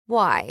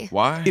Why?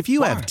 Why? If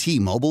you have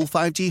T-Mobile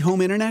 5G home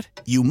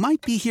internet, you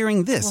might be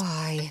hearing this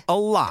Why? a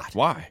lot.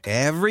 Why?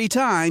 Every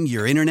time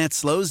your internet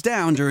slows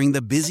down during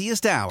the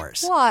busiest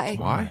hours. Why?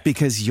 Why?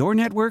 Because your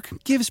network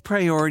gives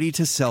priority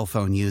to cell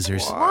phone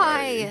users.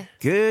 Why?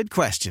 Good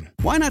question.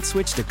 Why not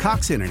switch to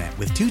Cox Internet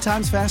with 2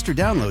 times faster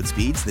download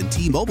speeds than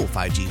T-Mobile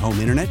 5G home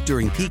internet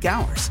during peak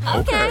hours?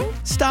 Okay.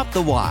 Stop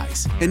the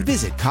whys and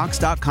visit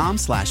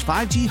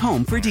cox.com/5G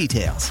home for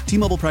details.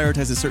 T-Mobile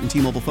prioritizes certain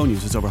T-Mobile phone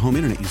users over home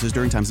internet users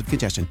during times of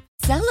congestion.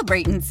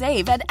 Celebrate and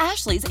save at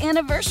Ashley's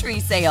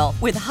Anniversary Sale.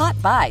 With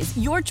Hot Buys,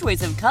 your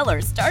choice of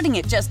colors starting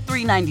at just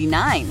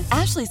 $3.99.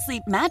 Ashley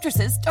Sleep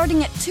mattresses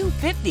starting at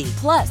 $2.50.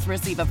 Plus,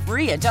 receive a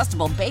free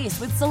adjustable base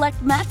with select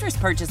mattress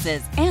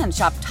purchases. And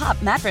shop top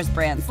mattress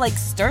brands like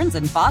Stearns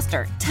 &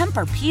 Foster,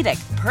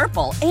 Tempur-Pedic,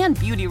 Purple, and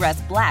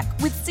Beautyrest Black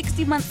with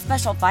 60-month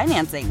special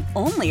financing.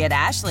 Only at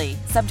Ashley.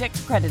 Subject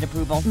to credit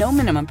approval. No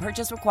minimum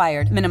purchase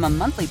required. Minimum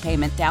monthly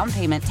payment, down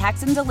payment,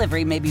 tax, and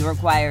delivery may be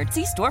required.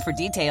 See store for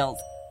details.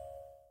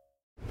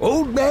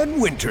 Old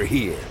Man Winter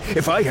here.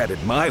 If I had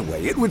it my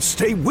way, it would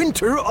stay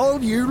winter all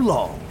year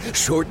long.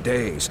 Short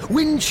days,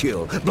 wind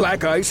chill,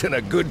 black ice, and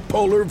a good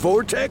polar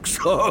vortex.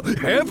 Oh,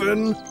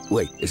 heaven.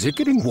 Wait, is it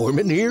getting warm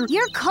in here?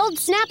 Your cold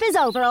snap is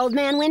over, Old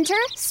Man Winter.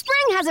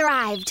 Spring has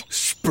arrived.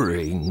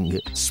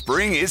 Spring.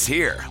 Spring is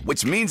here,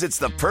 which means it's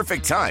the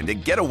perfect time to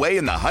get away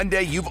in the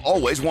Hyundai you've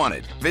always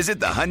wanted. Visit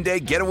the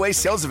Hyundai Getaway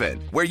Sales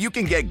Event, where you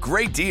can get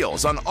great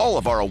deals on all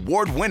of our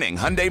award-winning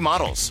Hyundai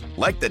models,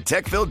 like the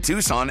tech-filled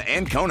Tucson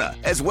and Kona,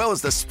 as well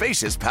as the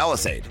spacious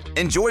Palisade.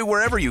 Enjoy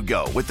wherever you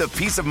go with the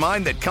peace of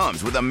mind that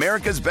comes with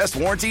America's best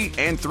warranty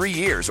and 3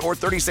 years or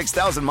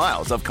 36,000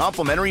 miles of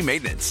complimentary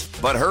maintenance.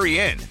 But hurry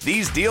in,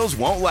 these deals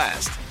won't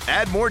last.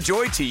 Add more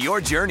joy to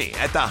your journey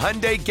at the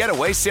Hyundai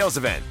Getaway Sales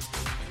Event.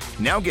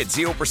 Now get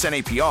 0%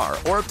 APR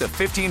or up to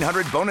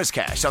 $1,500 bonus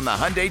cash on the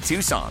Hyundai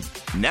Tucson.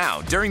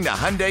 Now, during the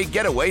Hyundai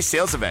Getaway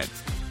Sales Event.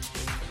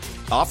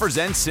 Offers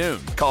end soon.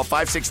 Call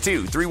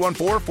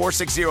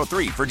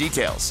 562-314-4603 for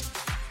details.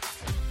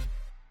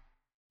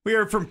 We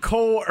heard from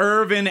Cole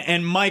Irvin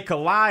and Mike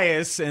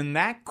Elias, and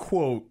that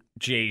quote,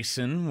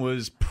 Jason,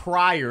 was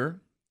prior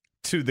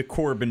to the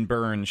Corbin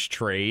Burnes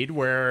trade,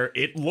 where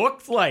it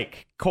looked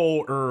like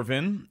Cole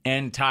Irvin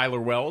and Tyler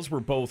Wells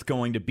were both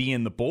going to be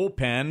in the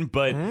bullpen.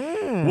 But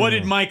what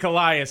did Mike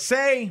Elias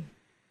say?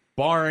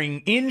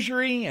 Barring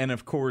injury, and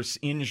of course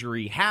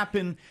injury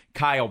happened,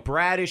 Kyle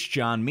Bradish,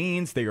 John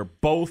Means, they are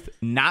both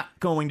not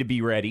going to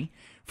be ready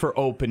for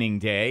opening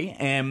day.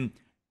 And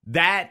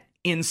that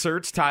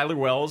inserts Tyler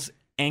Wells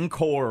and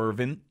Cole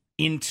Irvin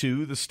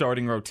into the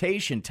starting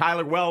rotation.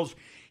 Tyler Wells,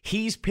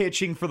 he's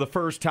pitching for the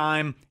first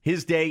time.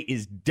 His day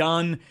is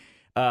done.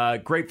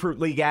 Grapefruit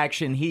League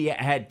action. He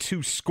had 2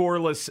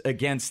 scoreless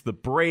against the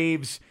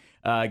Braves.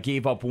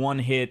 Gave up 1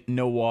 hit,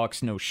 no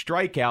walks, no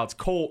strikeouts.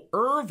 Cole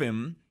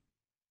Irvin,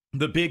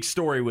 the big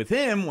story with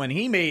him when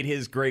he made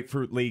his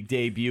Grapefruit League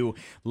debut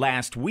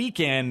last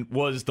weekend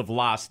was the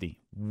velocity.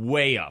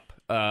 Way up.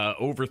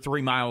 Over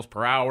 3 miles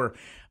per hour.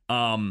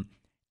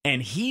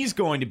 And he's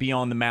going to be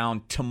on the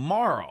mound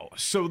tomorrow.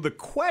 So the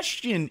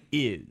question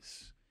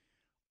is,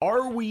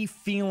 are we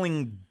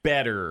feeling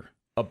better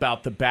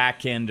about the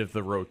back end of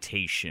the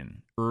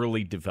rotation,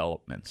 early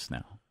developments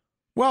now?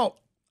 Well,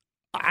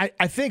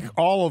 I think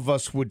all of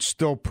us would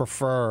still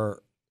prefer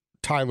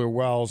Tyler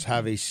Wells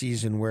have a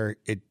season where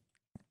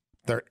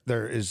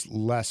there is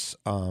less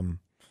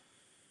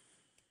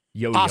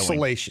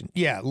oscillation.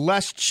 Yeah,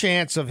 less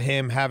chance of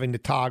him having to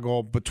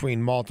toggle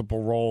between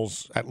multiple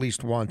roles at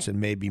least once and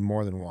maybe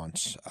more than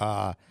once.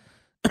 But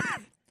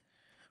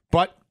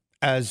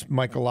as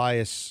Mike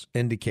Elias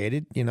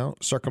indicated,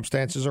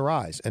 circumstances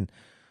arise. And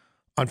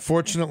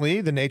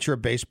unfortunately, the nature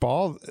of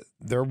baseball,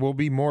 there will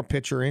be more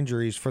pitcher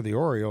injuries for the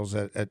Orioles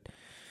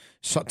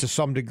to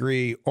some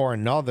degree or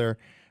another.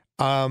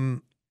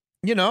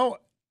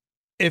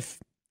 If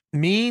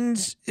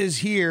Means is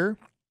here,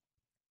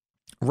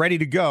 ready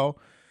to go,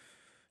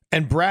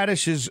 and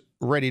Bradish is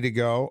ready to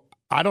go,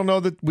 I don't know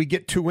that we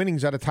get 2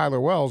 innings out of Tyler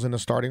Wells in a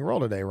starting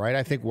role today, right?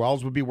 I think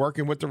Wells would be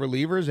working with the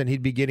relievers, and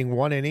he'd be getting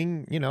 1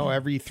 inning,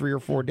 every 3 or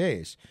 4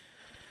 days.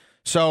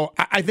 So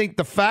I think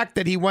the fact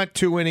that he went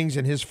 2 innings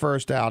in his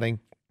first outing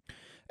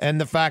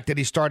and the fact that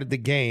he started the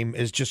game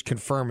is just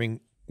confirming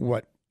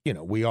what,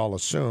 we all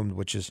assumed,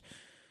 which is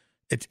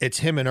it's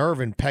him and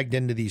Irvin pegged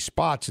into these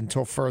spots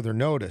until further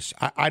notice.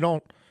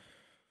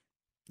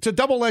 It's a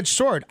double-edged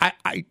sword.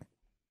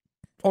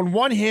 On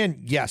one hand,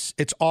 yes,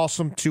 it's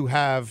awesome to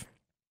have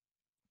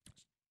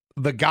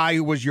the guy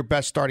who was your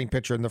best starting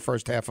pitcher in the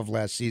first half of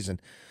last season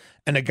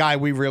and a guy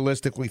we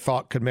realistically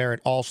thought could merit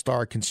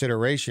all-star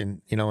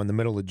consideration, in the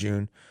middle of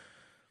June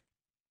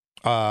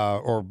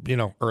or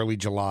early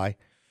July.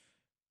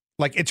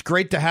 Like, it's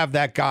great to have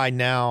that guy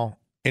now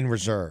in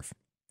reserve.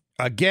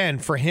 Again,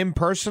 for him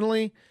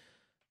personally,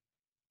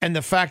 and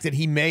the fact that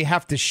he may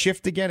have to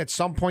shift again at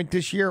some point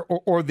this year,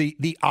 or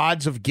the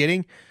odds of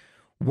getting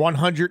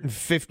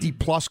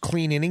 150-plus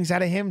clean innings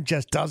out of him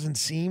just doesn't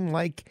seem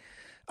like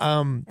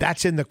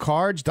that's in the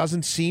cards,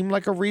 doesn't seem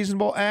like a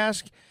reasonable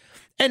ask.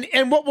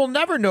 And what we'll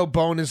never know,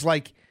 Bone, is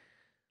like,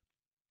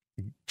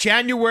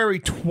 January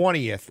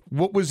 20th,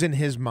 what was in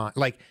his mind?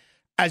 Like,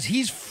 as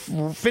he's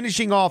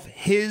finishing off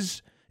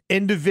his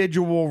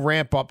individual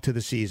ramp up to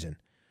the season,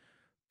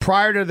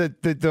 prior to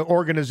the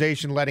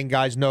organization letting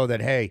guys know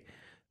that, hey,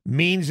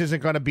 Means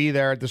isn't going to be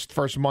there at this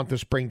first month of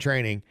spring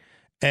training,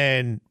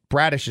 and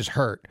Bradish is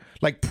hurt.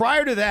 Like,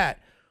 prior to that,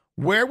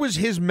 where was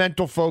his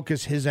mental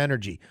focus, his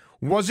energy?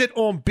 Was it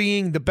on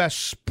being the best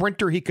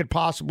sprinter he could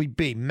possibly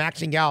be,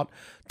 maxing out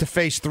to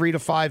face 3 to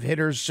 5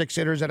 hitters, 6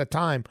 hitters at a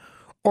time?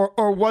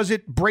 Or was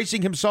it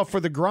bracing himself for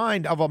the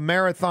grind of a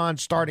marathon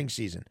starting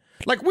season?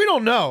 Like, we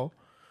don't know,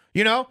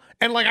 you know?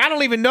 And, like, I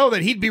don't even know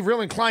that he'd be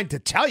real inclined to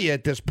tell you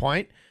at this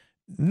point,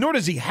 nor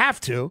does he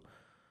have to.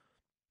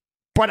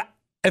 But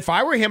if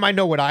I were him, I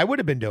know what I would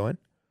have been doing.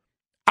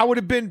 I would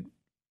have been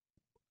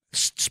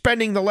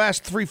spending the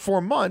last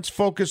 3-4 months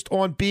focused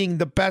on being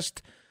the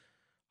best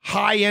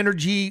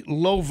high-energy,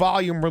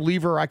 low-volume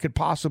reliever I could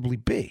possibly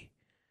be.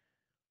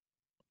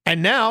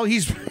 And now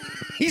he's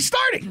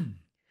starting.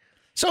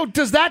 So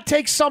does that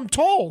take some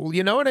toll?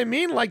 You know what I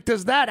mean? Like,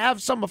 does that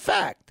have some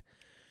effect?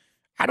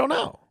 I don't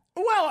know.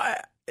 Well,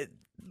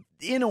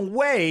 in a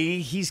way,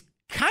 he's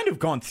kind of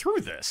gone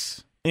through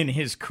this in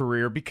his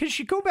career, because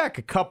you go back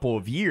a couple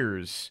of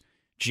years,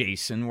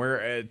 Jason,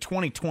 where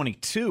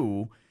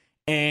 2022,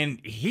 and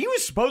he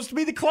was supposed to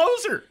be the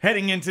closer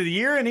heading into the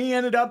year, and he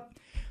ended up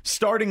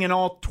starting in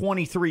all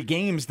 23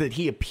 games that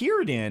he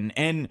appeared in.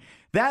 And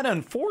that,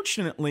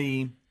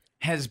 unfortunately,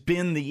 has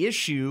been the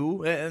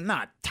issue,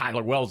 not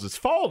Tyler Wells'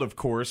 fault, of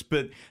course,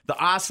 but the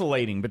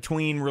oscillating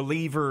between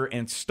reliever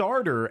and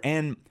starter.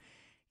 And,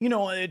 you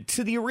know,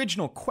 to the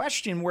original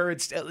question where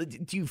it's,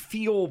 do you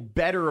feel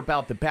better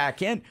about the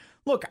back end?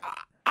 Look,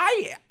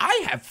 I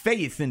have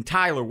faith in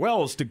Tyler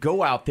Wells to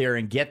go out there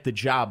and get the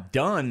job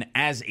done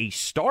as a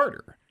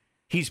starter.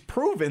 He's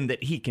proven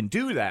that he can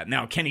do that.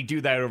 Now, can he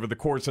do that over the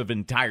course of an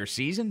entire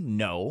season?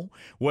 No.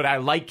 Would I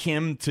like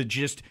him to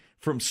just,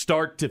 from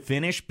start to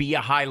finish, be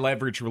a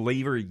high-leverage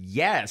reliever?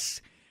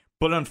 Yes.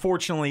 But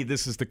unfortunately,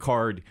 this is the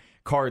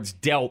cards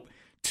dealt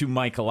to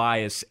Mike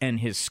Elias and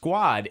his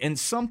squad. And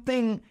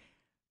something,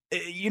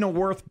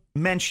 worth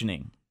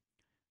mentioning.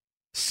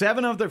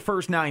 7 of their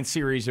first 9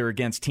 series are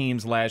against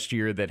teams last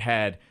year that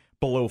had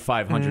below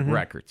 500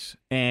 records.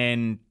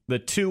 And the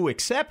 2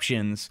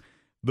 exceptions,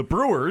 the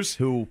Brewers,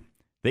 who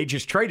they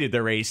just traded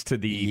their ace to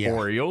the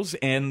Orioles,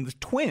 and the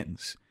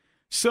Twins.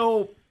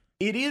 So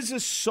it is a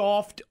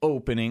soft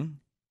opening.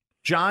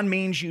 John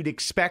Means you'd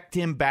expect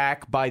him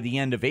back by the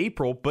end of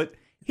April, but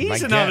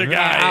he's another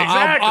guy.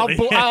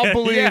 Exactly. I'll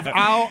believe.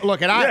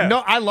 Look, and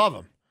I love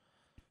him.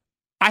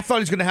 I thought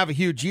he was going to have a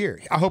huge year.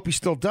 I hope he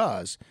still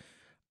does.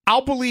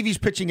 I'll believe he's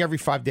pitching every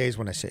 5 days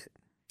when I see it.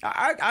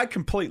 I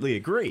completely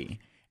agree.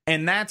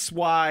 And that's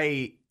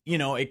why,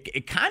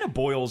 it kind of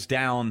boils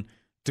down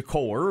to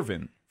Cole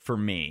Irvin for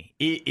me.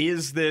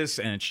 Is this,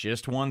 and it's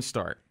just one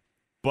start,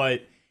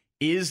 but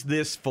is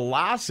this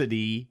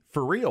velocity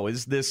for real?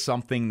 Is this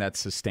something that's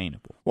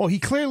sustainable? Well, he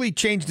clearly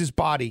changed his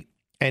body,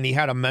 and he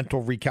had a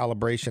mental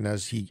recalibration,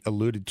 as he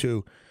alluded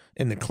to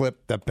in the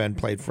clip that Ben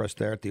played for us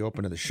there at the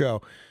open of the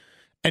show.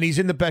 And he's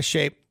in the best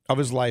shape of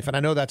his life. And I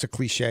know that's a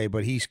cliche,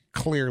 but he's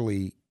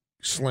clearly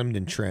slimmed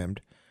and trimmed.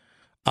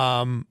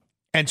 And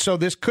so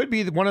this could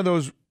be one of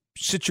those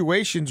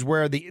situations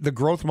where the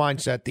growth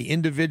mindset, the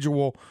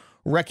individual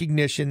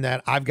recognition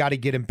that I've got to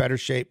get in better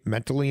shape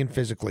mentally and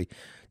physically,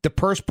 the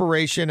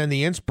perspiration and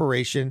the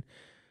inspiration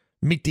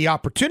meet the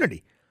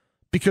opportunity.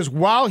 Because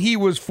while he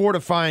was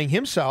fortifying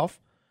himself,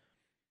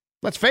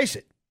 let's face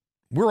it,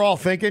 we're all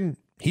thinking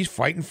he's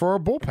fighting for a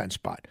bullpen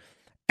spot.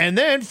 And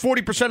then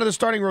 40% of the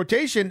starting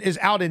rotation is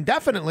out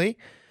indefinitely.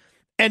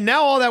 And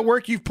now all that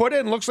work you've put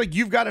in looks like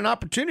you've got an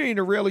opportunity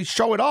to really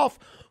show it off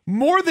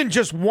more than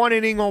just 1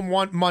 inning on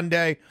one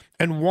Monday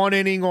and 1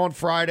 inning on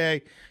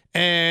Friday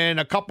and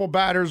a couple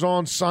batters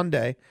on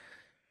Sunday.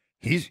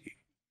 He's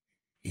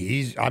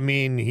going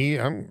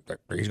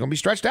to be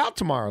stretched out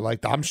tomorrow.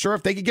 Like, I'm sure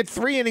if they could get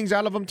 3 innings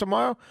out of him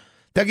tomorrow,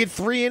 they'll get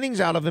 3 innings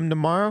out of him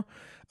tomorrow.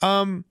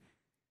 And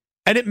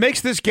it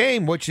makes this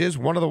game, which is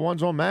one of the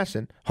ones on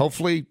Masson,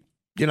 hopefully,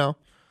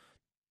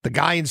 the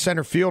guy in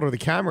center field or the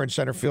camera in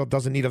center field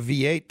doesn't need a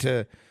V8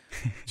 to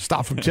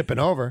stop from tipping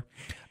over.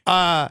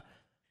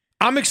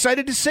 I'm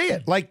excited to see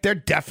it. Like, there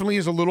definitely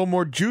is a little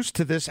more juice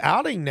to this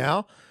outing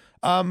now,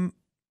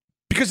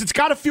 because it's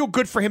got to feel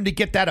good for him to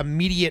get that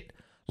immediate,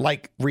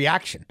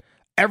 reaction.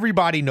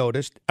 Everybody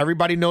noticed.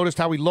 Everybody noticed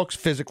how he looks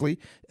physically.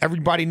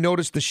 Everybody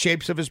noticed the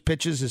shapes of his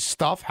pitches, his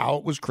stuff, how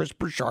it was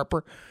crisper,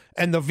 sharper.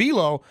 And the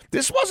velo,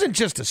 this wasn't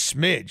just a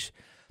smidge.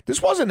 This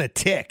wasn't a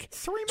tick.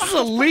 This was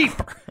a leap.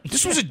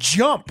 This was a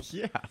jump.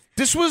 Yeah.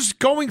 This was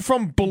going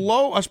from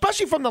below,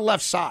 especially from the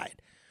left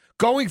side,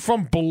 going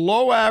from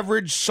below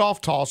average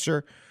soft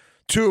tosser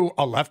to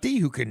a lefty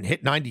who can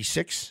hit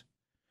 96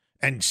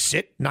 and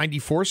sit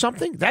 94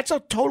 something. That's a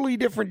totally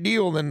different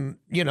deal than,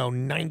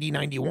 90,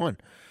 91.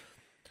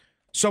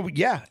 So,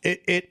 yeah,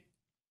 it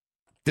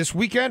this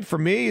weekend for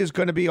me is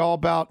going to be all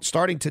about,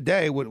 starting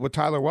today, what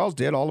Tyler Wells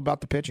did, all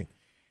about the pitching.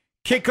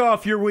 Kick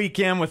off your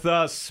weekend with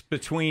us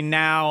between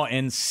now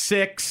and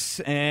 6,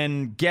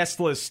 and guest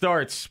list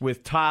starts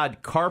with Todd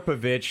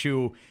Karpovich,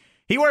 who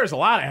he wears a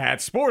lot of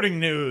hats.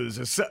 Sporting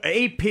News,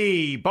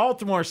 AP,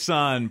 Baltimore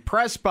Sun,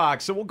 Press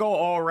Box. So we'll go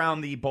all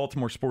around the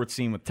Baltimore sports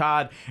scene with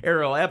Todd.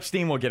 Ariel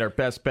Epstein, we'll get our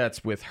best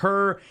bets with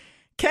her.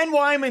 Ken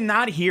Wyman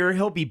not here.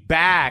 He'll be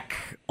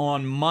back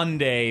on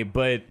Monday,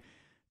 but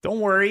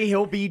don't worry,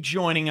 he'll be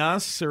joining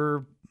us,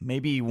 or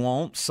maybe he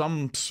won't.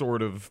 Some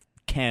sort of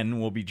Ken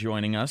will be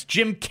joining us.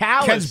 Jim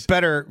Callis. Ken's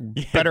better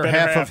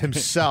half of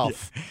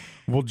himself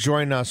will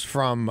join us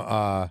from,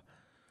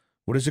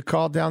 what is it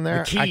called down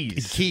there?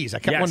 The Keys. I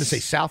kept wanting to say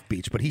South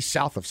Beach, but he's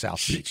south of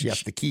South Beach.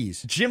 Yes, the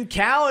Keys. Jim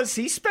Callis,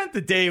 he spent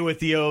the day with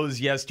the O's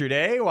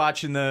yesterday,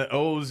 watching the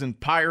O's and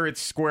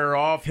Pirates square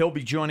off. He'll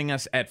be joining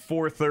us at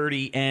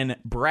 4:30. And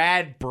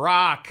Brad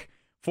Brock,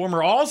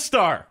 former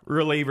All-Star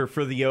reliever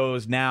for the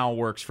O's, now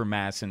works for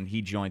Masson.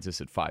 He joins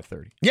us at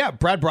 5:30. Yeah,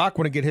 Brad Brock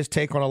want to get his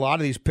take on a lot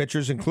of these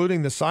pitchers,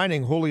 including the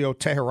signing Julio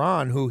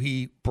Teheran, who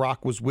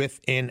Brock was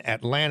with in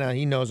Atlanta.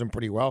 He knows him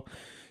pretty well.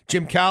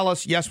 Jim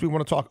Callis, yes, we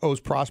want to talk O's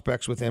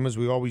prospects with him, as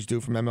we always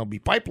do from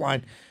MLB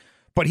Pipeline.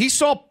 But he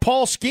saw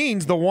Paul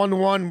Skeens, the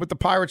 1-1 with the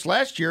Pirates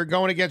last year,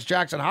 going against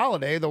Jackson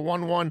Holliday, the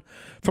 1-1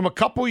 from a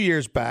couple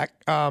years back.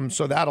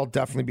 So that'll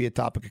definitely be a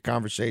topic of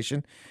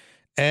conversation.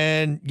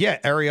 And, yeah,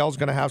 Ariel's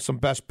going to have some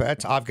best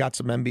bets. I've got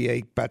some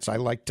NBA bets I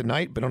like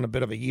tonight, but on a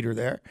bit of a heater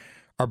there.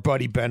 Our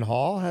buddy Ben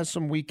Hall has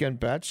some weekend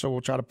bets, so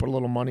we'll try to put a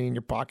little money in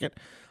your pocket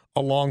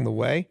along the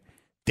way.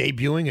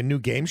 Debuting a new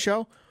game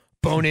show,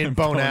 Bone In,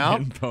 Bone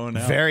Out.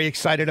 Very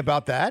excited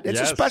about that. It's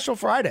a special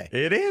Friday.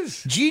 It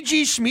is.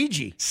 Gigi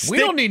Smeegee. We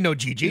don't need no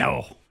Gigi.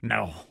 No.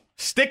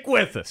 Stick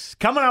with us.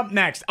 Coming up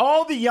next,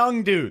 all the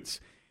young dudes.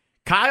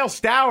 Kyle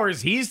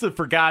Stowers, he's the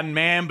forgotten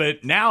man,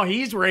 but now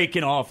he's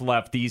raking off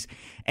lefties.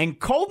 And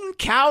Colton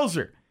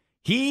Cowser,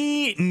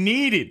 he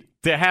needed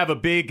to have a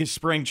big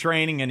spring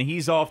training, and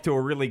he's off to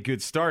a really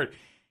good start.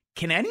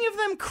 Can any of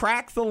them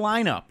crack the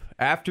lineup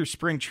after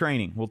spring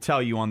training? We'll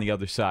tell you on the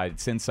other side.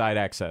 It's Inside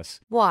Access.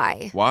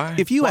 Why?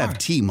 If you have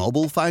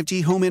T-Mobile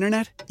 5G home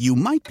internet, you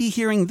might be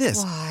hearing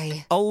this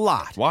a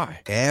lot.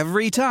 Why?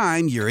 Every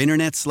time your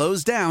internet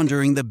slows down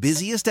during the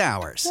busiest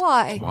hours.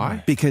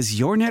 Why? Because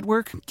your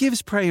network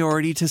gives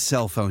priority to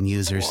cell phone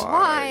users.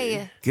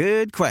 Why?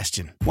 Good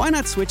question. Why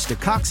not switch to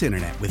Cox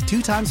Internet with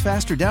 2 times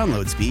faster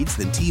download speeds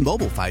than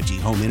T-Mobile 5G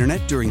home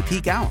internet during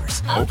peak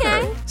hours?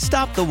 Okay.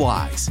 Stop the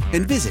whys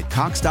and visit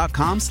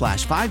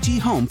cox.com/5G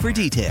home for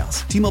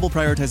details. T-Mobile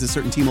prioritizes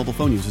certain T-Mobile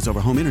phone users over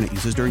home internet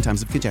users during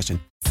times of congestion.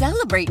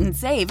 Celebrate and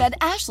save at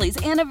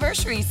Ashley's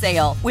Anniversary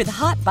Sale. With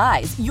Hot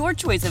Buys, your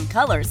choice of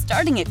colors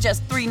starting at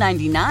just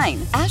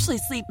 $3.99. Ashley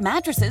Sleep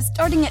mattresses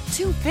starting at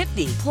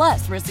 $2.50.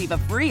 Plus, receive a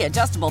free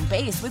adjustable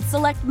base with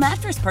select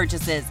mattress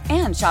purchases.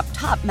 And shop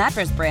top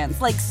mattress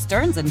brands like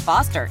Stearns &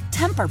 Foster,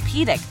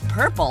 Tempur-Pedic,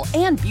 Purple,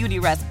 and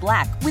Beautyrest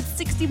Black with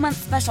 60-month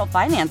special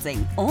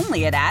financing.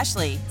 Only at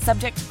Ashley.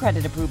 Subject to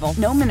credit approval.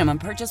 No minimum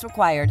purchase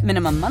required.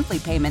 Minimum monthly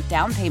payment,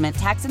 down payment,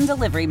 tax, and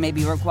delivery may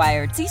be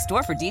required. See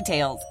store for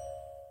details.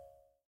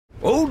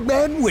 Old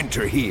Man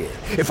Winter here.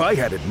 If I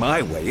had it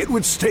my way, it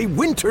would stay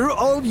winter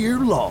all year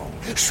long.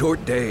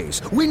 Short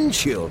days, wind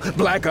chill,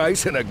 black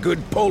ice, and a good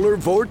polar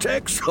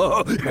vortex.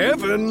 Oh,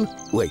 heaven.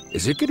 Wait,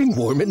 is it getting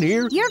warm in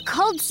here? Your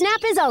cold snap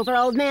is over,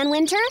 Old Man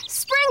Winter.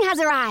 Spring has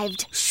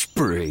arrived.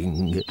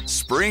 Spring.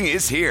 Spring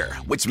is here,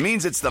 which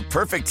means it's the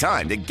perfect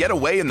time to get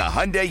away in the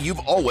Hyundai you've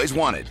always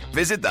wanted.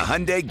 Visit the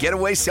Hyundai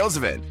Getaway Sales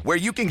Event, where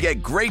you can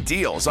get great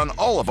deals on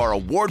all of our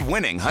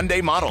award-winning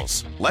Hyundai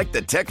models, like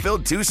the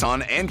tech-filled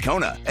Tucson and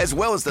Kona, as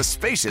well as the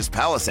spacious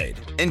Palisade.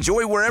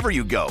 Enjoy wherever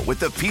you go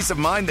with the peace of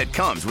mind that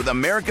comes with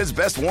America's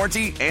best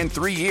warranty and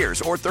 3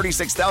 years or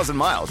 36,000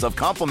 miles of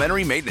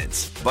complimentary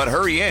maintenance. But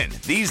hurry in,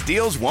 these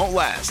deals won't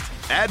last.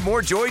 Add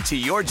more joy to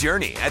your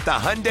journey at the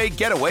Hyundai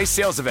Getaway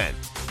Sales Event.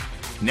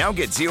 Now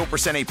get 0%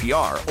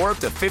 APR or up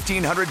to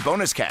 $1,500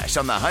 bonus cash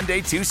on the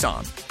Hyundai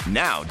Tucson.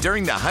 Now,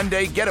 during the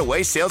Hyundai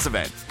Getaway Sales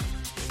Event.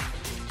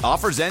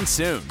 Offers end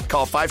soon.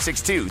 Call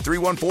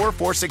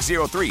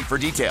 562-314-4603 for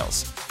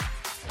details.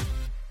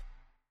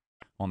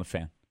 On the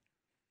Fan.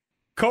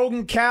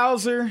 Colton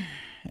Cowser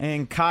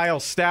and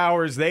Kyle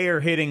Stowers, they are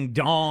hitting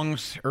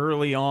dongs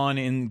early on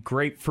in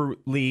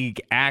Grapefruit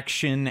League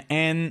action.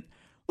 And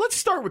let's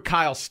start with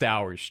Kyle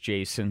Stowers,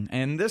 Jason.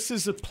 And this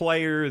is a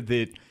player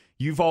that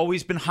you've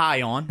always been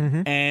high on.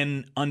 Mm-hmm.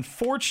 And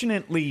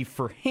unfortunately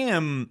for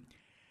him,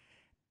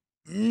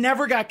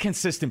 never got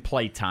consistent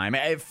play time.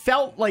 It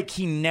felt like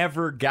he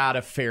never got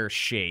a fair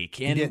shake.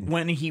 And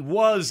when he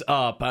was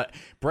up,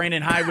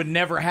 Brandon Hyde would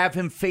never have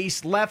him face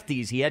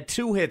lefties. He had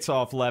 2 hits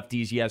off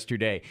lefties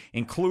yesterday,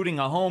 including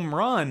a home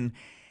run.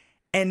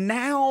 And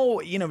now,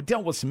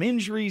 dealt with some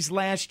injuries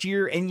last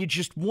year, and you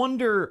just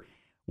wonder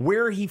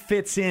where he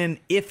fits in,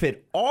 if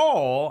at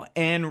all.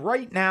 And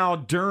right now,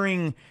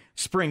 during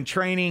spring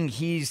training,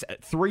 he's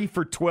 3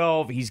 for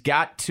 12. He's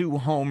got 2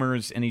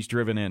 homers, and he's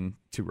driven in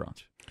 2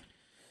 runs.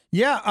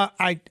 Yeah,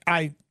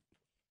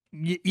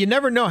 you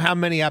never know how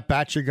many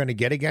at-bats you're going to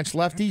get against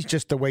lefties,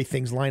 just the way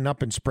things line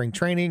up in spring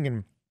training.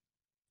 And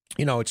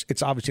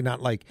it's obviously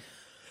not like,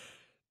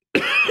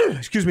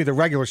 excuse me, the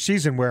regular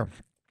season where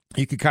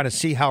you can kind of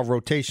see how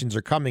rotations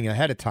are coming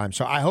ahead of time.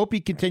 So I hope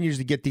he continues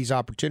to get these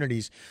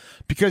opportunities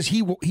because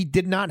he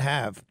did not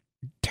have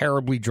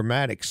terribly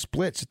dramatic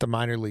splits at the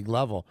minor league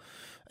level.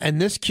 And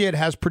this kid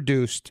has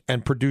produced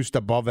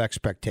above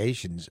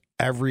expectations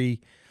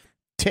every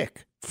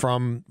tick,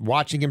 from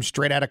watching him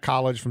straight out of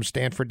college from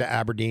Stanford to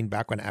Aberdeen,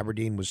 back when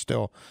Aberdeen was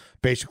still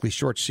basically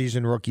short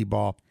season rookie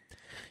ball.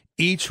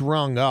 Each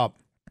rung up,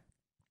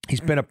 he's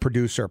been a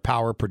producer, a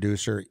power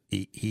producer.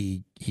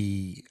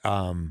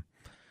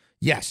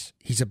 Yes,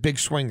 he's a big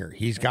swinger.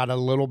 He's got a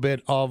little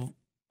bit of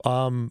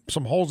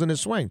some holes in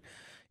his swing.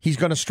 He's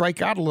going to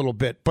strike out a little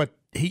bit, but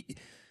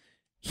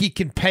he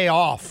can pay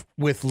off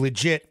with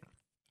legit,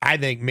 I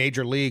think,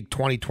 major league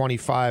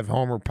 2025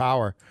 homer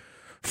power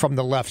from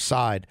the left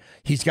side.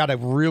 He's got a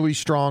really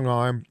strong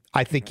arm.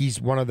 I think he's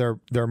one of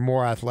their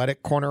more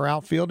athletic corner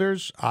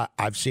outfielders.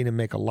 I've seen him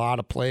make a lot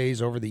of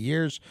plays over the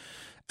years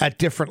at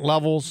different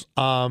levels.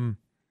 And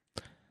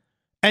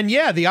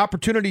yeah, the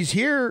opportunities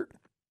here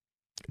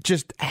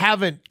just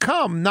haven't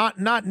come.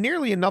 Not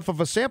nearly enough of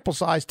a sample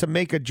size to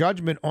make a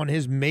judgment on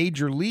his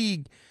major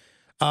league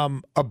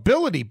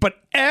ability, but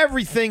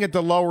everything at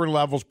the lower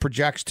levels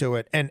projects to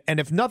it. And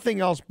if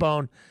nothing else,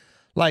 Bone,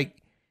 like,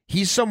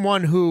 he's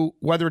someone who,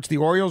 whether it's the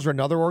Orioles or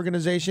another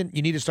organization,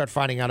 you need to start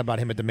finding out about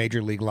him at the major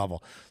league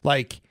level.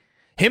 Like,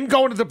 him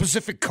going to the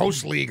Pacific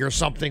Coast League or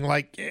something,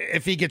 like,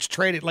 if he gets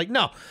traded. Like,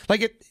 no.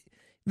 Like,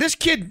 this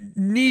kid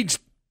needs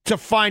to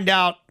find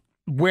out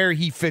where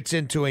he fits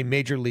into a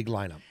major league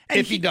lineup,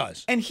 if he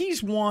does. And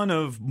he's one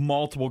of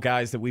multiple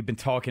guys that we've been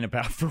talking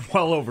about for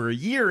well over a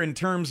year in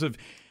terms of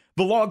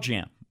the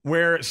logjam,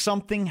 where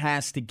something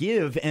has to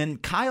give.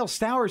 And Kyle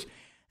Stowers,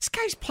 this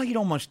guy's played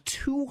almost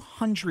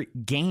 200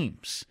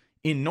 games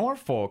in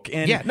Norfolk.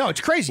 And yeah, no,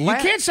 it's crazy. You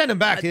can't send him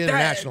back to the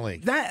International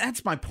League.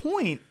 That's my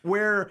point,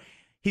 where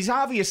he's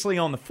obviously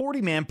on the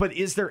 40-man, but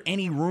is there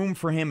any room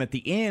for him at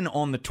the end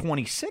on the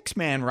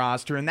 26-man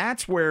roster? And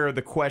that's where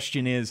the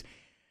question is,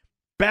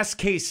 best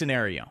case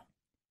scenario,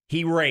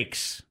 he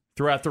rakes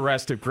throughout the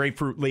rest of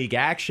Grapefruit League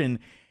action.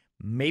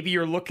 Maybe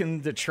you're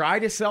looking to try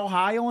to sell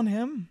high on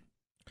him?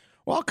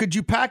 Well, could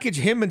you package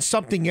him and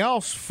something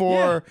else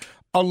for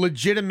a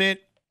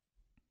legitimate,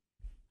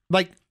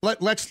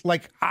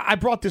 I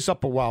brought this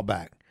up a while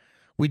back.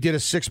 We did a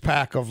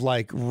 6-pack of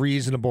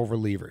reasonable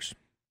relievers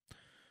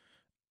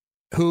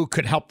who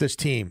could help this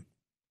team.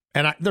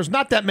 And there's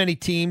not that many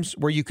teams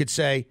where you could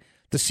say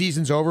the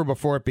season's over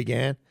before it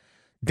began.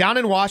 Down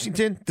in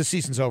Washington, the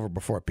season's over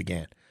before it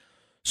began.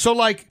 So,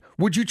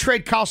 would you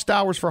trade Kyle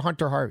Stowers for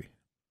Hunter Harvey?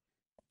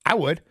 I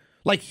would.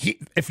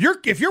 If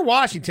you're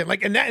Washington,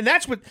 and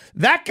that's what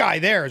that guy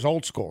there is,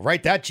 old school,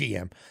 right? That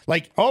GM,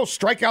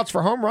 strikeouts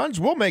for home runs,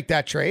 we'll make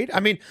that trade. I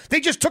mean, they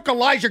just took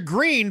Elijah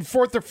Green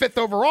 4th or 5th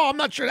overall. I'm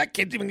not sure that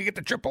kid's even gonna get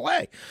to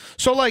AAA.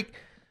 So,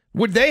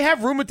 would they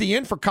have room at the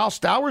end for Kyle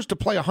Stowers to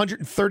play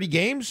 130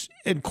 games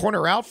in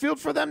corner outfield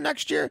for them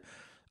next year?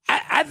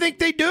 I think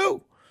they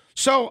do.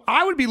 So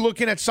I would be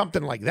looking at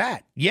something like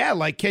that.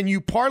 Yeah, can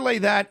you parlay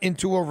that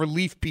into a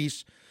relief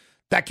piece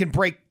that can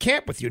break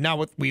camp with you?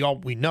 Now,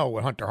 we know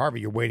with Hunter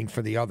Harvey, you're waiting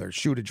for the other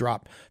shoe to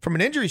drop from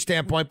an injury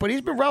standpoint, but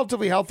he's been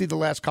relatively healthy the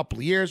last couple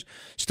of years.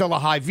 Still a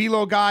high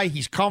velo guy.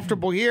 He's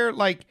comfortable here.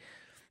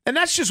 And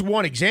that's just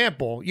one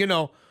example.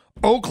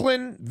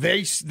 Oakland,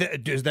 is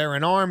there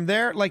an arm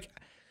there?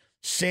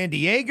 San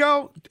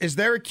Diego, is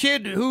there a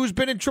kid who's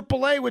been in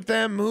AAA with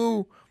them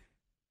who,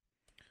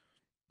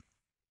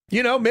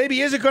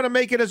 maybe isn't going to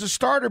make it as a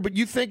starter, but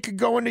you think could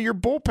go into your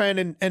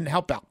bullpen and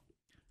help out?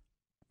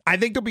 I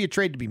think there'll be a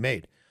trade to be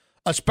made,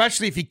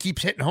 especially if he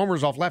keeps hitting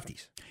homers off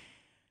lefties.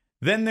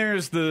 Then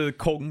there's the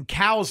Colton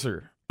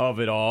Cowser of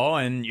it all,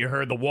 and you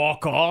heard the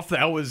walk-off.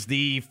 That was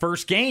the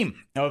first game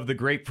of the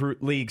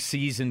Grapefruit League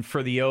season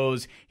for the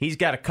O's. He's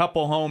got a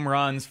couple home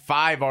runs,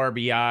 5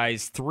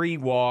 RBIs, 3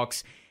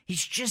 walks.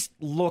 He's just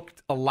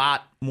looked a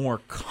lot more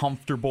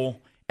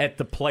comfortable at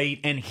the plate,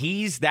 and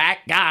he's that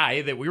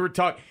guy that we were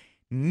talking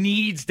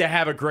needs to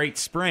have a great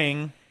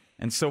spring,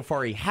 and so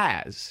far he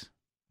has.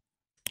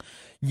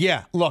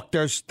 Yeah, look,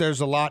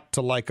 there's a lot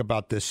to like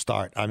about this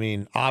start. I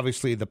mean,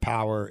 obviously the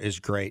power is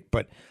great,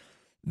 but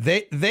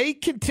they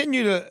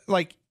continue to,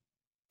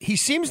 he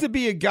seems to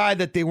be a guy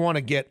that they want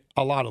to get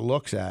a lot of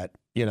looks at,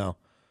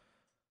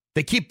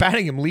 They keep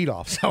batting him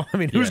leadoff, so,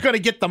 who's going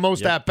to get the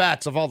most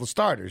at-bats of all the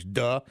starters?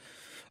 Duh.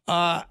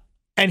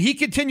 And he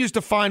continues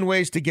to find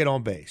ways to get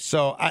on base.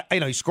 So,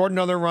 he scored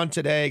another run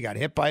today, got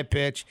hit by a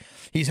pitch.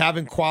 He's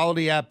having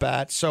quality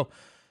at-bats. So,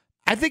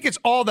 I think it's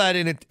all that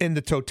in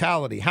the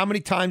totality. How many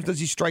times does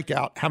he strike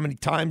out? How many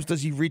times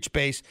does he reach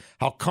base?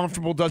 How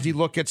comfortable does he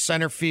look at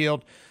center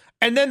field?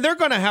 And then they're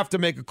going to have to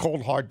make a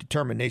cold, hard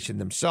determination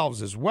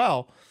themselves as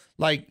well.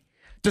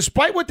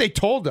 Despite what they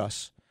told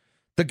us,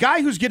 the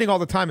guy who's getting all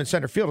the time in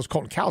center field is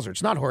Colton Cowser.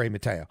 It's not Jorge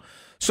Mateo.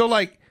 So,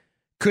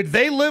 could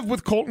they live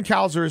with Colton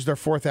Cowser as their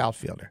 4th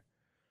outfielder?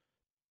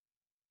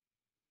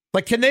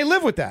 Can they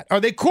live with that? Are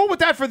they cool with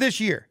that for this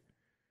year?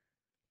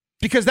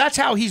 Because that's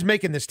how he's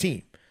making this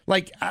team.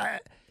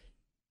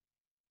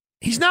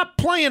 he's not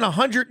playing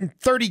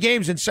 130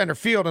 games in center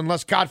field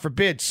unless, God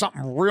forbid,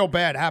 something real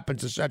bad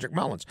happens to Cedric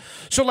Mullins.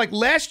 So, like,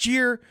 last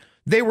year,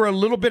 they were a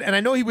little bit, and I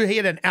know he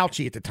had an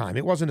ouchie at the time.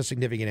 It wasn't a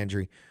significant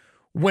injury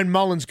when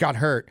Mullins got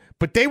hurt,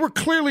 but they were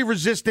clearly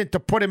resistant to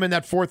put him in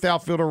that fourth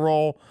outfielder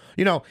role.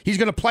 You know, he's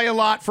going to play a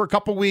lot for a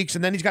couple weeks,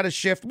 and then he's got to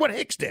shift. What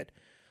Hicks did.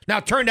 Now,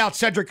 it turned out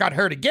Cedric got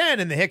hurt again,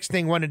 and the Hicks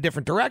thing went a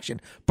different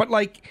direction. But,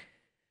 like,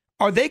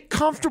 are they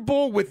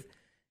comfortable with,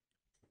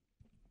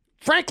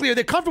 frankly, are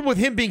they comfortable with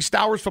him being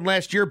Stowers from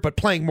last year, but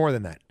playing more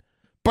than that,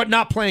 but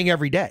not playing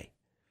every day?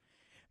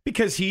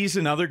 Because he's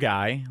another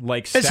guy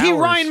like Stowers. Is he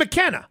Ryan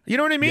McKenna? You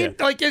know what I mean?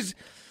 Yeah. Like,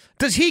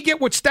 does he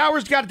get what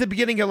Stowers got at the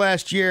beginning of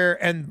last year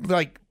and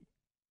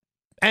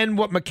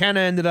what McKenna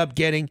ended up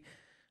getting?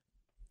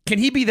 Can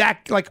he be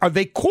that, like, are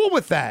they cool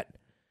with that?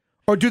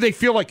 Or do they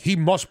feel like he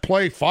must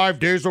play 5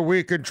 days a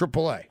week in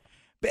AAA?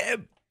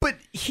 But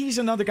he's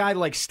another guy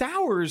like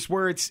Stowers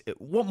where it's,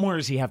 what more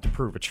does he have to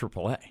prove at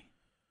AAA?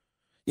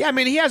 Yeah, I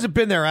mean, he hasn't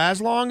been there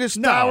as long as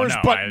Stowers,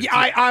 but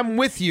I'm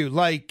with you.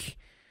 Like,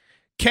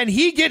 can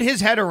he get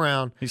his head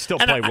around? He still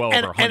played well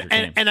over 100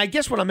 games. And I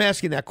guess when I'm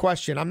asking that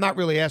question, I'm not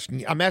really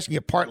asking, I'm asking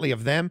it partly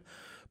of them,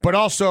 but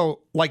also,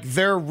 like,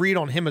 their read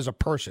on him as a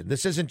person.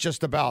 This isn't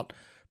just about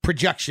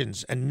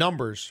projections and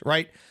numbers,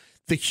 right?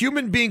 The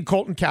human being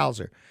Colton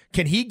Cowser,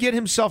 can he get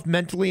himself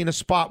mentally in a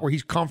spot where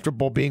he's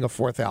comfortable being a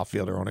fourth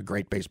outfielder on a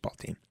great baseball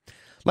team?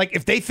 Like,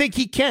 if they think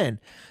he can,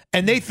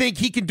 and they think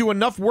he can do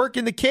enough work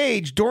in the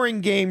cage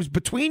during games,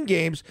 between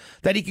games,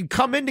 that he can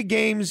come into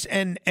games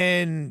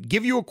and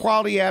give you a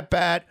quality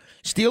at-bat,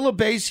 steal a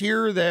base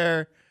here or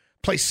there,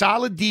 play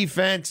solid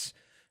defense,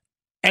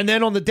 and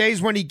then on the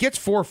days when he gets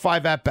 4 or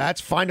 5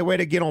 at-bats, find a way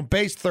to get on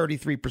base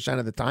 33%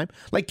 of the time.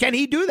 Like, can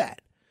he do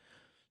that?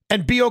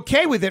 And be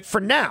okay with it for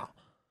now?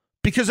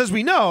 Because as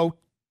we know,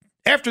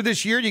 after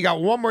this year, you got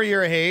 1 more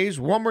year of Hayes,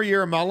 1 more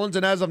year of Mullins,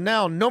 and as of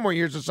now, no more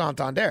years of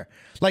Santander.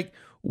 Like,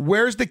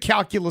 where's the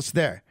calculus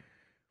there?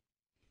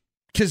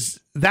 Because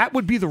that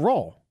would be the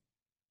role.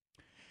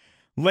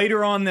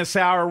 Later on this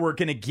hour, we're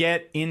going to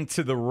get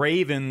into the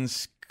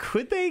Ravens.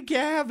 Could they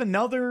have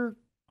another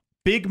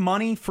big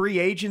money free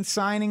agent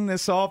signing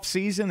this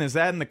offseason? Is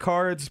that in the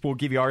cards? We'll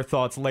give you our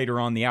thoughts later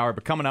on the hour.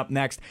 But coming up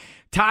next,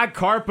 Todd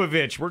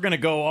Karpovich. We're going to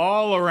go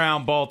all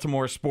around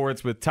Baltimore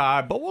sports with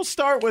Todd, but we'll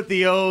start with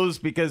the O's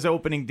because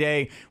opening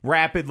day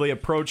rapidly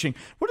approaching.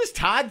 What does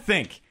Todd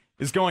think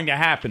is going to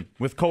happen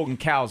with Colton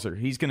Cowser?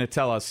 He's going to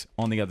tell us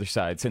on the other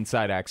side. It's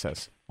Inside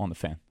Access on the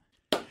Fan.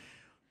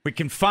 We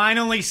can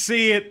finally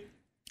see it.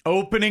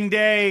 Opening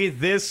day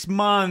this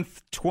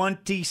month,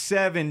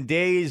 27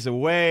 days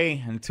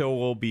away until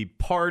we'll be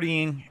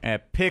partying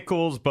at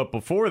Pickles. But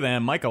before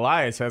then, Mike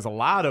Elias has a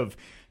lot of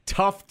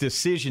tough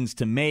decisions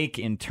to make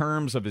in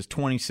terms of his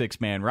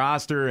 26-man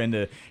roster. And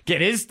to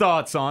get his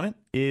thoughts on it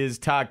is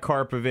Todd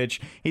Karpovich.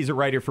 He's a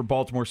writer for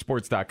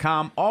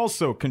BaltimoreSports.com,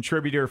 also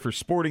contributor for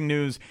Sporting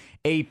News,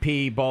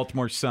 AP,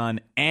 Baltimore Sun,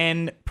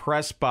 and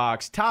Press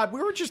Box. Todd,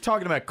 we were just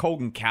talking about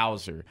Colton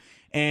Cowser.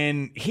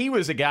 And he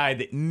was a guy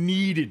that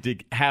needed to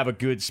have a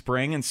good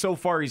spring, and so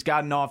far he's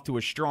gotten off to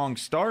a strong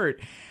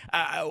start.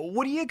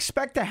 What do you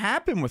expect to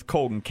happen with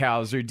Colton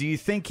Cowser? Do you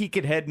think he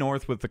could head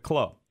north with the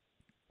club?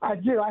 I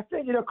do. I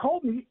think,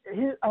 Colton,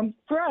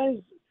 throughout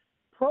his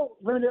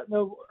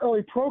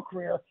early pro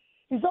career,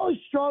 he's always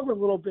struggled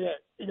a little bit,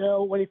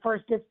 when he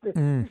first gets he's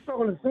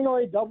struggling in single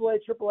A, double A,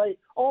 triple A,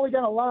 all the way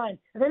down the line,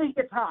 and then he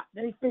gets hot.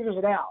 Then he figures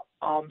it out.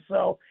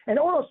 And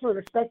Oro sort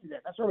of expected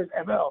it. That's sort of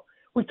his MO.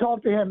 We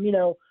talked to him,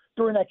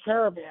 during that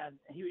caravan.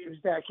 He was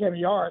there at Camden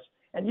Yards,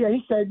 and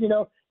he said,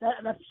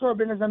 that's sort of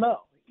been his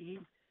MO. He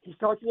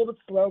starts a little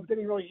bit slow, but then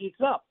he really eats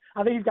up.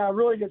 I think he's got a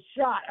really good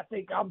shot. I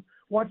think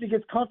once he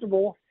gets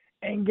comfortable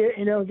and gets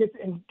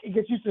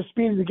used to the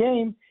speed of the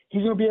game,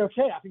 he's going to be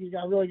okay. I think he's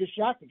got a really good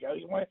shot to go.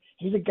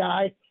 He's a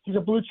guy. He's a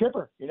blue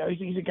chipper.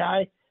 He's a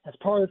guy that's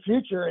part of the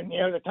future, and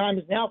the time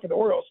is now for the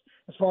Orioles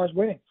as far as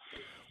winning.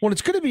 Well,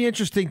 it's going to be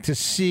interesting to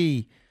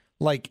see,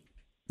 like,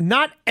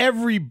 not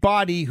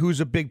everybody who's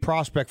a big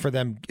prospect for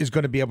them is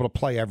going to be able to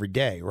play every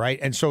day, right?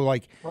 And so,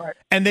 right.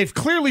 And they've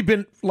clearly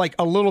been, like,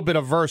 a little bit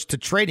averse to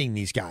trading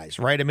these guys,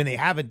 right? I mean, they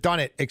haven't done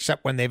it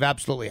except when they've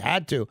absolutely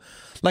had to.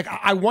 Like,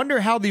 I wonder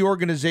how the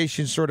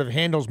organization sort of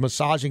handles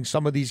massaging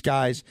some of these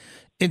guys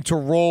into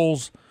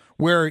roles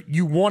where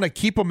you want to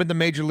keep them in the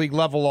major league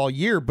level all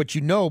year, but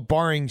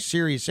barring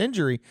serious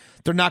injury,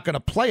 they're not going to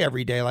play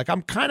every day. Like,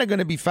 I'm kind of going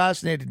to be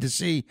fascinated to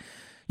see,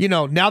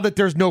 now that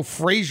there's no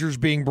Fraziers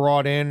being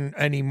brought in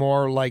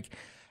anymore, like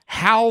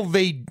how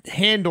they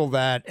handle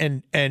that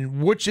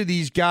and which of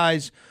these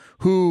guys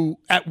who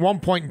at one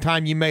point in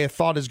time you may have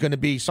thought is going to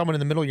be someone in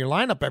the middle of your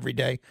lineup every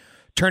day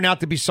turn out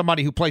to be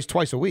somebody who plays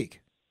twice a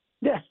week.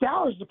 Yeah,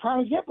 Stowers is the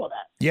prime example of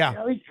that. Yeah.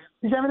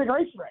 He's having a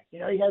great spring. He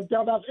had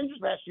double injuries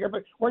last year,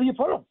 but where do you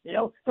put him?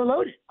 They're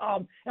loaded. I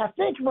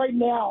think right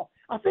now,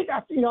 I think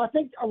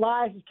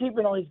Elias is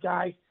keeping all these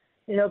guys,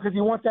 because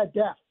he wants that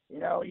depth.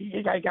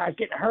 You got guys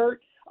getting hurt.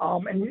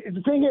 And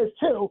the thing is,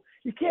 too,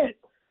 you can't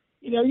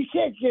you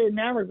can't get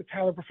enamored with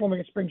how they're performing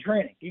in spring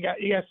training. You got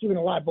to see when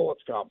the live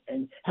bullets come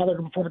and how they're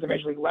going to perform at the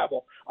major league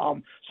level.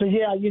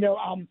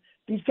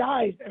 These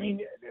guys, I mean,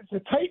 it's a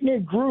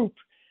tight-knit group,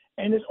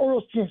 and this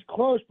Orioles team's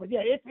close, but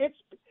yeah,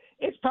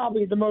 it's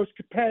probably the most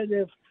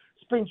competitive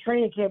spring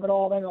training camp in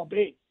all of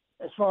MLB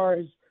as far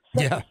as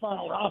setting the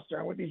final roster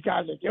and what these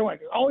guys are doing.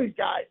 All these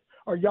guys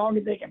are young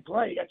and they can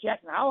play. You got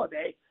Jackson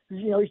Holliday,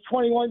 he's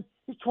 21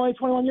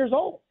 years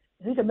old.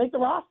 And he can make the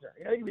roster.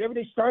 He can be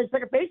everyday starting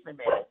second baseman,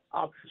 maybe.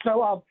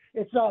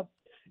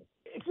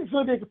 It's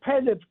going to be a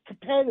competitive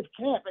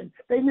camp, and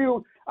they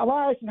knew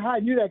Elias and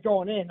Hyde knew that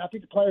going in. I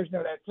think the players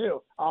know that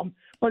too.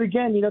 But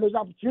again, there's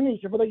opportunities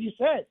here. But like you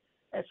said,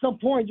 at some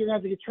point you're going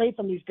to have to get trade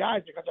some of these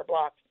guys because they're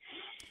blocked.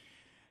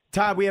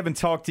 Todd, we haven't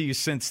talked to you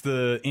since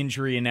the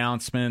injury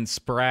announcements.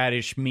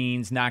 Bradish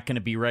means not going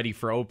to be ready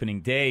for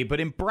opening day. But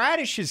in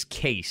Bradish's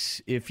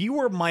case, if you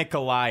were Mike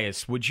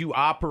Elias, would you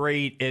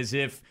operate as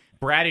if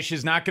Bradish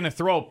is not going to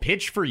throw a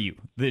pitch for you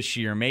this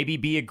year? Maybe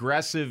be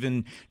aggressive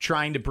in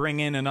trying to bring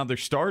in another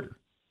starter?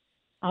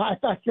 I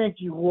think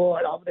you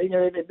would.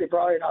 They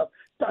brought in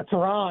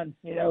Tehran,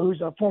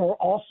 who's a former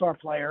All-Star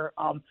player.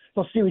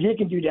 They'll see what he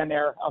can do down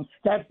there.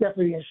 That's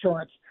definitely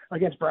insurance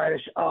against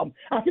Bradish. I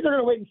think they're going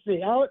to wait and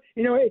see.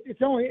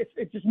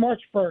 It's just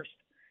March 1st.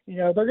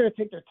 They're going to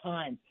take their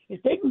time.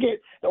 If they can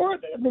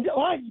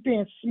Elias is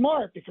being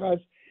smart because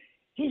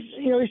he's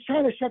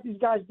trying to shut these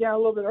guys down a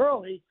little bit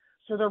early,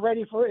 so they're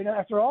ready for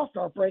after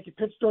All-Star break and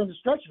pitch during the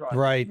stretch run.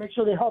 Right. Make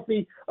sure they're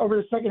healthy over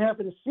the second half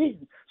of the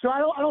season. So I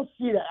don't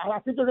see that. I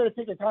think they're going to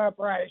take their time at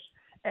Bradish.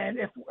 And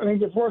if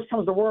worse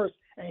comes to worse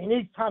and he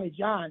needs Tommy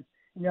John,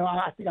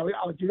 I think I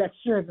would do that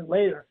sooner than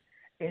later.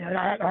 And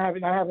I have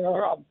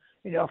another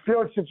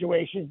field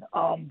situation.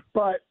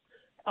 But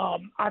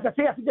I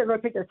think they're going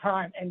to take their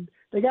time, and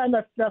they got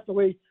enough the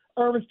way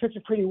Irvin's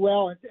pitching pretty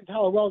well, and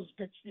Tyler Wells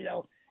has pitched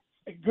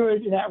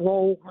good in that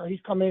role where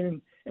he's come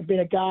in and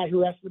been a guy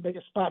who has to make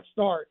a spot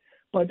start.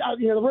 But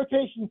the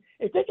rotation,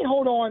 if they can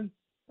hold on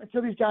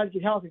until these guys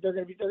get healthy, they're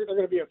going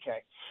to be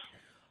okay.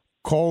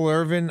 Cole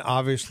Irvin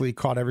obviously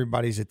caught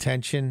everybody's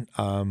attention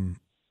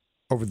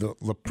over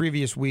the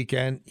previous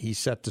weekend. He's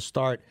set to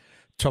start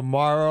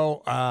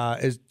tomorrow.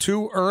 Is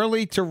too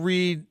early to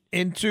read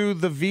into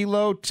the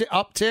velo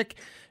uptick?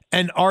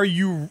 And are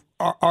you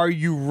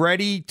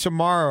ready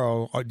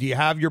tomorrow? Or do you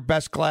have your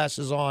best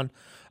glasses on?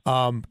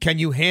 Can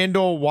you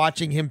handle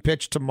watching him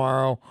pitch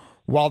tomorrow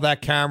while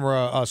that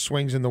camera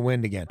swings in the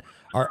wind again?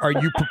 Are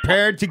you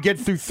prepared to get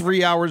through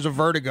 3 hours of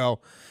vertigo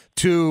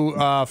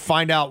to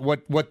find out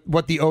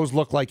what the O's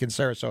look like in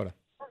Sarasota?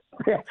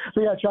 Yeah,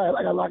 so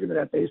I got locked into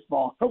that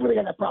baseball. Hopefully they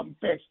got that problem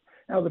fixed.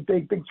 That was a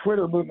big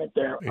Twitter movement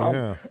there.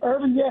 Yeah.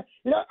 Irvin,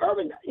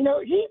 Irvin,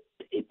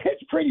 he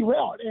pitched pretty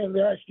well at the end of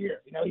last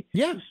year.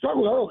 He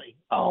struggled early.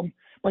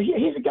 But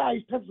he's a guy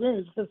who's penciled in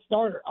as a fifth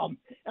starter.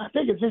 I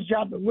think it's his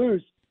job to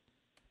lose.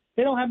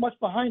 They don't have much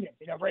behind him,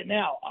 right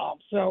now. I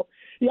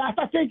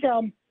think his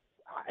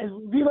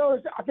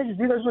velo's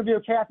going to be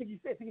okay. I think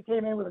he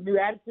came in with a new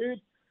attitude.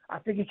 I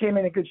think he came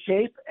in good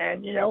shape,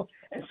 and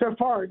so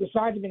far the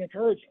signs have been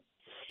encouraging.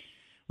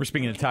 We're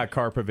speaking to Todd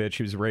Karpovich,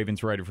 who's a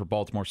Ravens writer for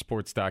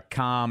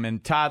BaltimoreSports.com.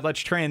 And Todd,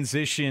 let's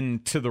transition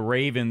to the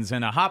Ravens.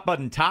 And a hot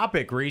button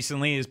topic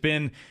recently has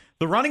been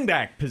the running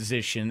back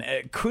position.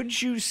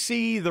 Could you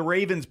see the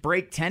Ravens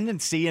break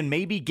tendency and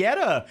maybe get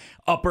a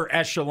upper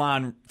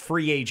echelon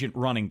free agent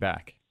running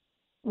back?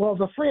 Well,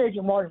 the free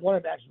agent market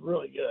running back is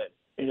really good.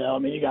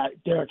 You got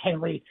Derrick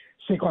Henry,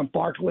 Saquon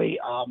Barkley,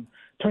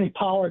 Tony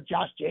Pollard,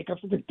 Josh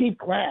Jacobs. It's a deep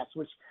class,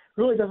 which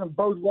really doesn't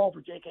bode well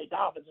for J.K.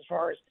 Dobbins as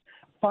far as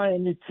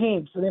finding a new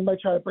team. So they might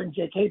try to bring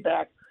J.K.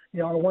 back,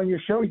 on a one-year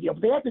show deal.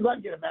 But they have to go out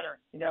and get a veteran.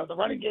 The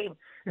running game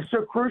is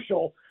so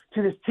crucial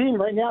to this team.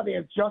 Right now they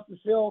have Justice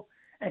Hill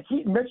and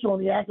Keaton Mitchell on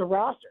the active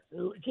roster.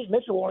 Keaton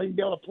Mitchell won't even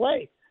be able to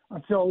play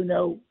until,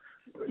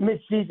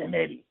 mid-season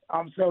maybe.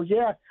 I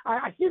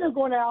see them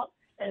going out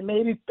and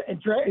maybe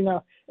and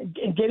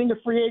getting the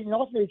free agent, and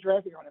also maybe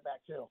drafting running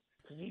back too.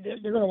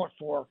 They're going to want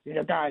 4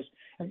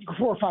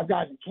 or 5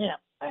 guys in camp.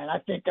 And I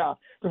think the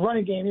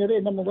running game, they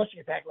had number one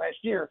rushing attack last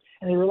year,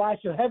 and they relied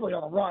so heavily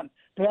on the run.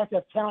 They have to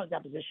have talent in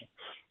that position.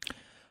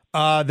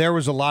 There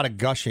was a lot of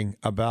gushing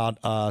about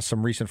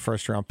some recent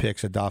first-round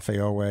picks, Odafe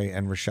Owe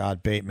and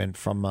Rashad Bateman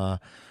from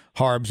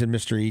Harbs and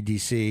Mr.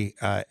 EDC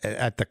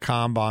at the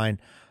Combine.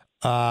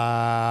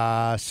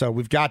 So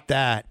we've got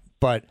that.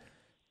 But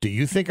do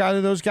you think either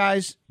of those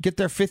guys get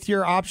their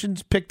fifth-year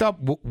options picked up?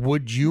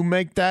 Would you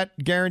make that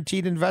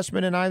guaranteed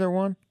investment in either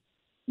one?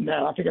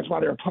 No, I think that's why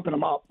they were pumping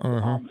them up.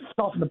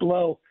 Soften the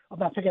blow of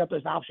not picking up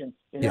those options.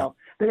 They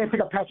didn't pick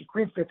up Patrick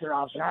Queen's fifth-year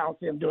option. I don't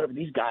see them doing it with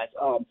these guys.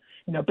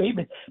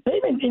 Bateman,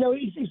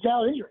 he's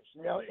down injuries.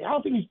 I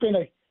don't think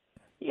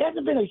he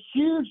hasn't been a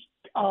huge.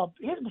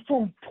 He hasn't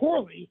performed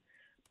poorly,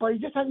 but he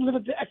just hasn't lived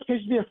up to the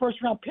expectations to be a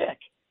first-round pick.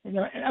 And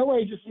Owe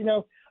just,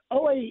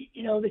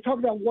 they talk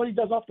about what he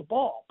does off the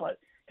ball, but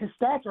his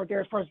stats aren't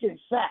there as far as getting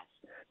sacks.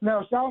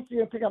 No, so I don't see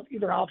him pick up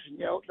either option.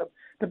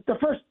 The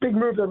first big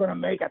move they're going to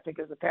make, I think,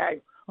 is the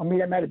tag on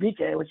Mita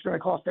Matabike, which is going to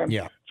cost them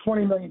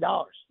 $20 million.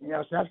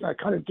 So that's going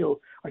to cut into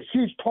a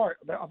huge part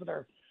of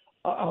their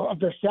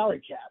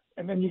salary cap,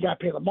 and then you got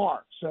to pay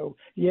Lamar. So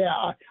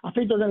I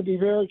think they're going to be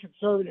very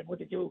conservative what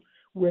they do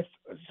with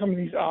some of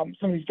these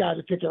guys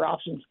that pick their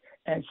options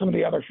and some of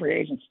the other free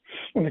agents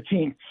on the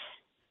team.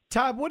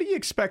 Todd, what do you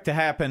expect to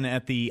happen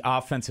at the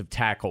offensive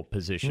tackle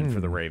position for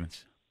the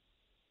Ravens?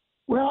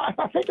 Well, I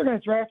think they're going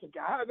to draft a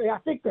guy. I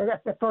think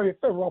that's the 33rd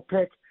overall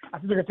pick. I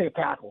think they're going to take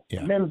a tackle.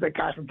 Yeah. Mims, the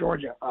guy from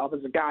Georgia,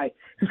 was a guy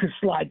who could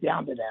slide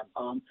down to them.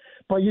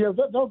 But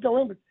they'll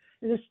go in with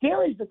the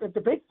Staley's the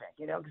big thing,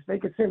 because they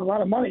could save a lot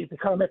of money if they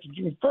cut him after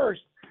June 1st.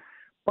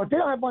 But they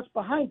don't have much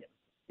behind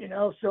him,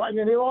 So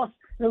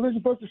they're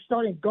losing both their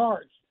starting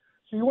guards.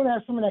 So you want to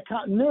have some of that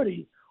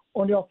continuity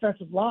on the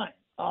offensive line.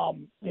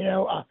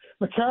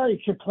 McCarry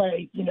could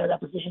play, that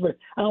position, but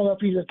I don't know if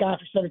he's a guy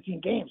for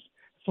 17 games.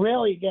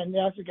 Fraley, again,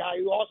 that's a guy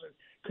who also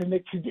could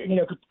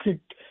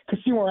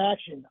see more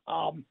action.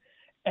 But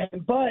I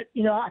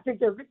think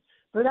they're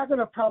not going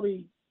to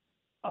probably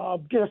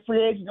get a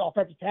free agent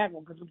offensive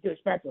tackle because it's too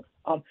expensive.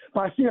 But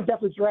I see them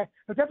definitely draft.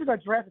 They're definitely going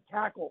to draft a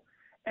tackle,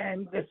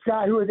 and this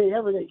guy,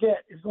 whoever they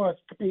get, is going to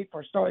compete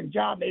for a starting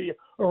job, maybe,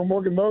 or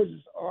Morgan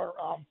Moses, or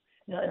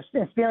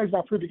Stanley's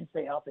not proving he can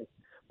stay healthy.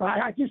 But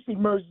I do see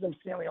Moses and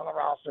Stanley on the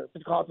roster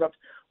because of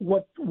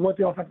what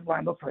the offensive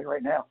line looks like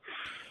right now.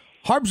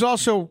 Harbs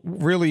also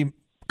really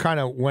kind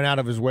of went out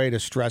of his way to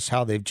stress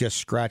how they've just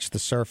scratched the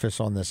surface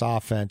on this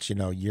offense,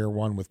 year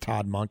one with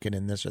Todd Monken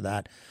and this or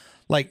that.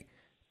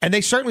 And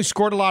they certainly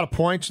scored a lot of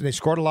points, and they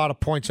scored a lot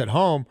of points at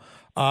home.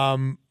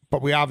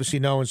 But we obviously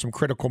know in some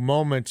critical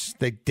moments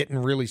they didn't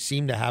really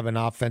seem to have an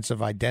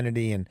offensive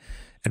identity and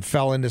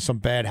fell into some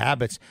bad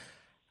habits.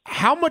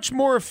 How much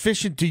more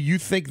efficient do you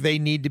think they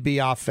need to be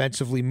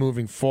offensively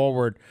moving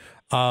forward?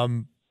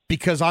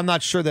 Because I'm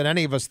not sure that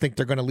any of us think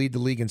they're going to lead the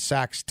league in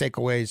sacks,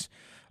 takeaways,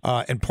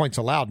 and points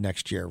allowed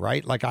next year,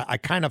 right? I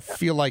kind of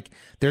feel like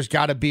there's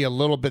got to be a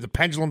little bit, the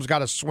pendulum's got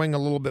to swing a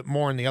little bit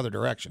more in the other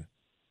direction.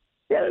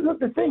 Yeah, look,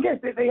 the thing is,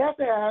 they have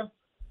to have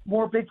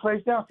more big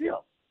plays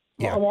downfield.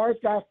 Yeah. Lamar's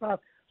got to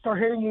start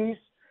hitting these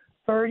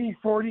 30,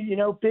 40,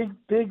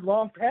 big,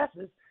 long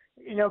passes,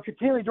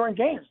 continually during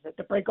games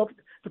to break up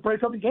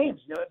the games.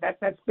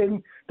 That's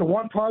been the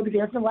one part of the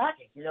game that's been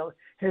lacking.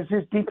 His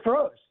deep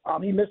throws.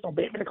 He missed on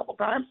Bateman a couple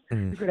times.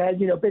 He could have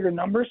had bigger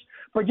numbers.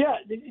 But yeah,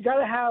 you got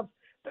to have.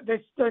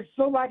 They're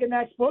still lacking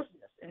that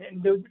explosiveness.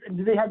 And do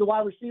they have the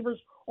wide receivers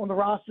on the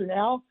roster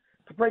now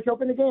to break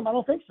open the game? I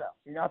don't think so.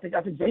 I think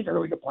Zane's a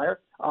really good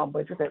player.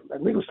 But if the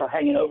league will start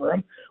hanging over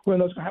him, who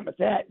knows what's going to happen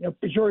with that?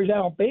 The jury's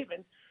out on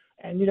Bateman.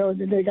 And,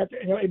 then they got,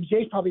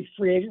 MJ's probably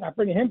free agent. I'm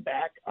bringing him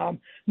back.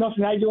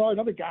 Nelson Aguilar,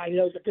 another guy, he's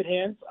got good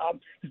hands.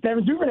 Does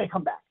Devin Duvernay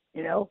come back,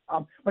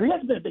 But he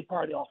hasn't been a big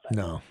part of the offense.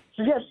 No.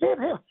 So, yeah, save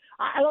him.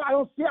 I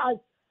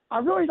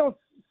really don't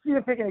see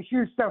them taking a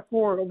huge step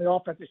forward on the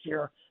offense this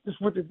year,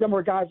 just with the number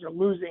of guys that are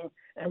losing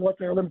and what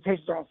their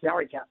limitations are on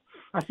salary cap.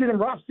 I see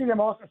them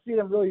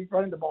really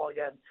running the ball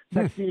again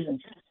next season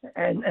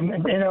and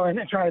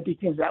trying to beat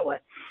teams that way.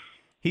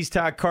 He's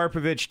Todd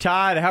Karpovich.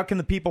 Todd, how can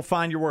the people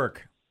find your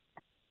work?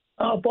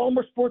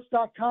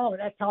 BaltimoreSports.com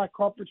and at Todd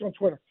Karpovich on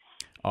Twitter.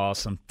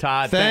 Awesome.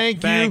 Todd,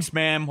 thanks,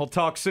 man. We'll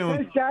talk soon.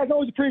 Thanks, guys.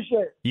 Always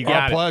appreciate it. You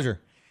got it.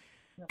 Pleasure.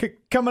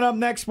 Coming up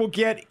next, we'll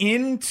get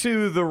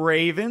into the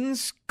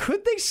Ravens.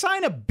 Could they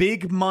sign a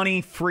big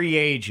money free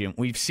agent?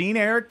 We've seen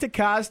Eric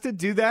DeCosta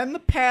do that in the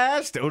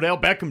past. Odell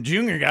Beckham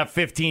Jr. got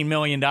 $15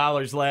 million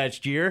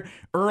last year.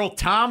 Earl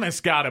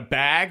Thomas got a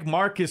bag.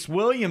 Marcus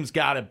Williams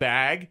got a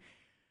bag.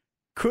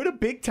 Could a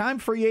big-time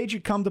free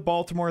agent come to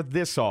Baltimore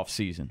this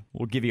offseason?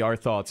 We'll give you our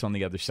thoughts on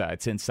the other side.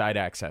 It's Inside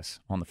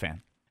Access on The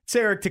Fan. It's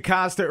Eric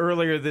DeCosta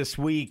earlier this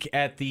week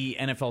at the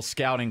NFL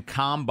Scouting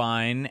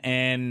Combine,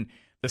 and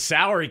the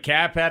salary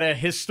cap had a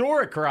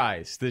historic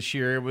rise this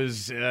year. It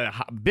was a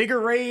bigger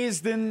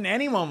raise than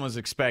anyone was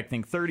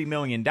expecting, $30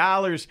 million.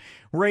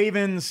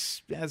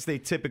 Ravens, as they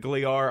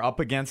typically are, up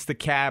against the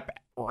cap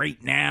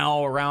right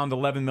now, around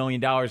 $11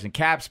 million in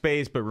cap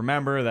space. But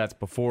remember, that's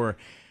before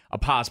a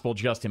possible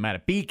Justin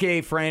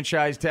Madubuike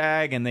franchise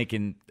tag, and they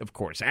can, of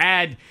course,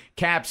 add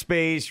cap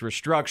space,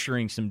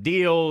 restructuring some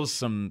deals,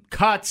 some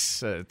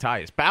cuts.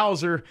 Tyus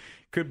Bowser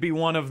could be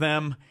one of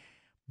them.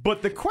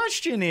 But the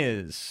question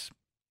is,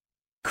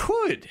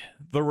 could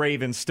the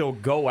Ravens still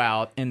go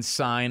out and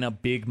sign a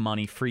big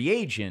money free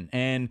agent?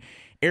 And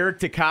Eric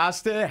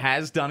DeCosta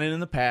has done it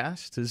in the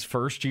past. His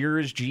first year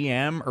as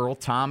GM, Earl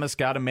Thomas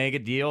got a mega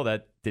deal.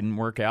 That didn't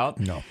work out.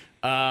 No.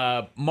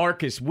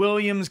 Marcus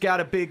Williams got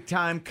a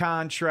big-time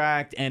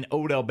contract, and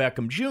Odell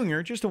Beckham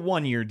Jr., just a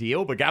one-year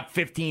deal, but got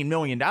 $15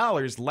 million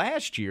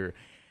last year.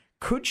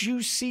 Could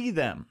you see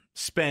them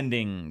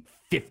spending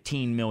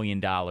 $15 million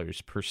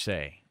per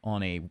se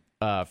on a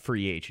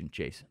free agent,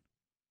 Jason?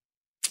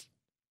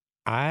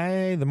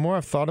 The more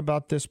I've thought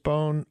about this,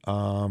 Bone,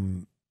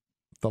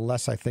 the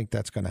less I think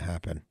that's going to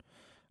happen.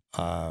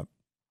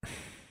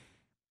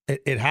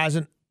 It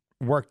hasn't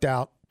worked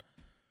out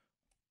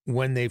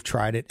when they've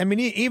tried it. I mean,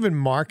 even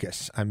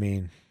Marcus,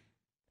 Geno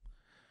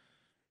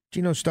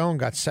Stone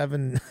got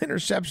 7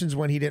 interceptions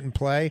when he didn't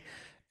play.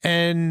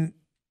 And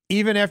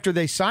even after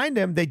they signed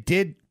him, they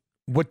did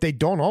what they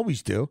don't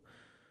always do.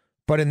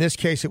 But in this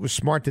case, it was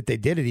smart that they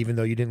did it, even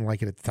though you didn't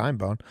like it at the time,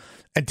 Bone,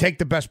 and take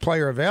the best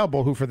player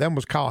available, who for them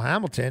was Kyle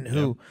Hamilton,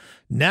 who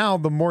now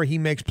the more he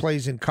makes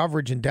plays in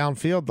coverage and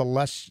downfield, the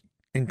less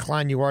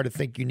inclined you are to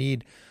think you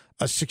need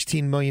a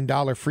 $16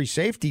 million free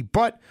safety.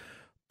 But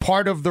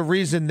part of the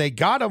reason they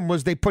got him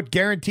was they put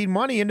guaranteed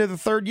money into the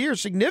third year,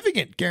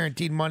 significant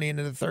guaranteed money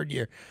into the third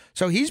year.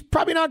 So he's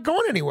probably not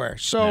going anywhere.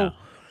 So,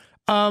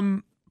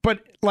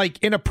 but like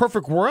in a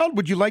perfect world,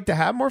 would you like to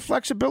have more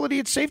flexibility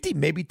at safety?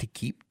 Maybe to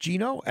keep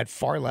Geno at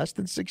far less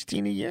than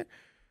 $16 a year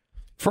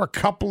for a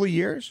couple of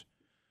years?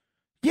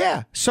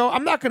 Yeah. So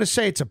I'm not going to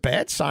say it's a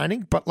bad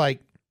signing, but like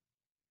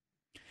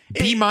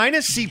B-,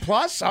 C+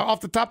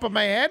 off the top of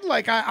my head.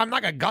 Like I'm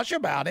not going to gush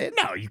about it.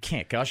 No, you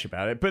can't gush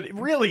about it. But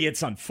really,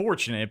 it's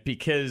unfortunate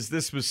because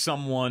this was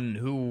someone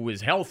who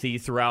was healthy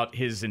throughout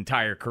his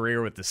entire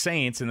career with the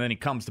Saints, and then he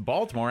comes to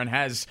Baltimore and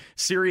has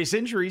serious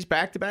injuries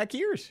back-to-back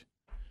years.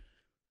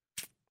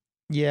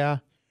 Yeah.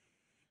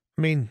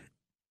 I mean,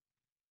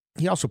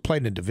 he also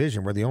played in a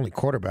division where the only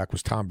quarterback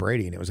was Tom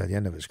Brady, and it was at the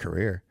end of his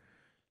career.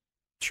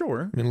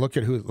 Sure. I mean, look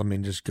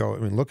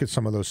at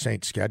some of those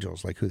Saints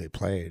schedules, like who they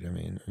played. I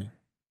mean,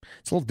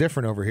 it's a little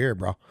different over here,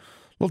 bro. A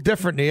little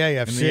different in the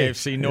AFC. In the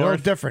AFC North. A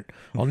little different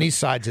on these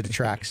sides of the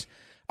tracks.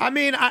 I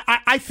mean,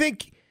 I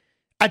think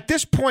at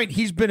this point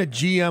he's been a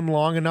GM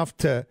long enough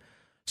to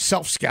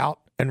self-scout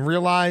and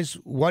realize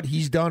what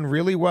he's done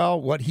really well,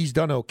 what he's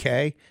done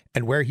okay,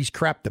 and where he's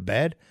crapped the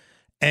bed.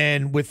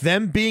 And with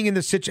them being in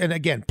the situation, and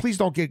again, please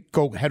don't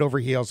go head over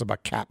heels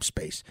about cap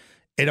space.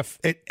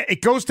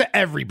 It goes to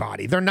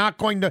everybody.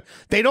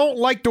 They don't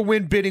like to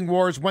win bidding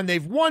wars. When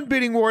they've won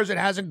bidding wars, it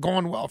hasn't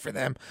gone well for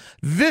them.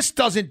 This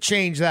doesn't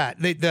change that.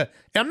 It's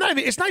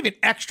not even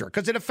extra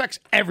because it affects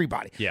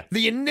everybody. Yeah.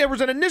 There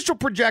was an initial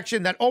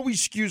projection that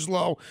always skews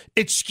low.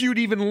 It skewed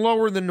even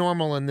lower than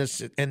normal in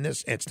this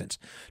instance.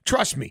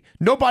 Trust me,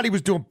 nobody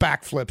was doing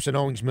backflips in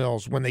Owings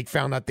Mills when they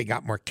found out they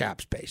got more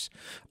cap space.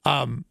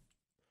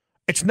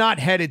 It's not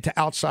headed to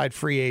outside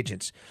free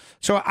agents.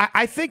 So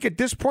I think at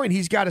this point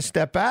he's got to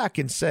step back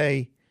and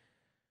say,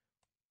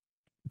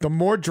 the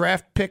more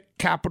draft pick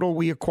capital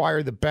we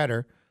acquire, the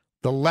better.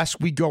 The less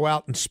we go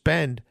out and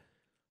spend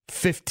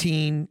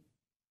 15,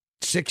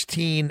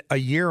 16 a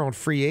year on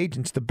free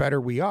agents, the better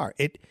we are.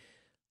 He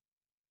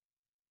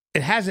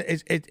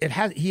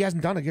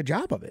hasn't done a good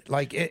job of it.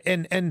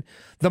 And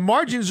the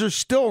margins are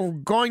still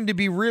going to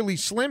be really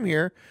slim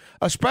here,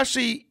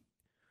 especially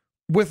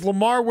with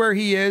Lamar where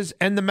he is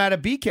and the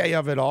Matabike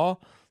of it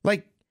all.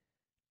 Like,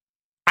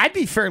 I'd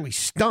be fairly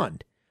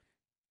stunned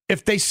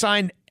if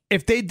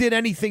they did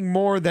anything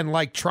more than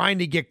like trying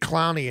to get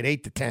Clowney at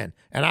 8 to 10.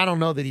 And I don't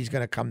know that he's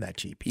going to come that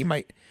cheap. He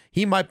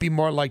might be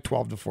more like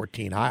 12 to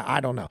 14.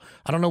 I don't know.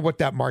 I don't know what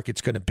that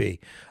market's going to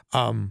be.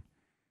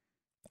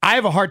 I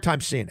have a hard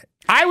time seeing it.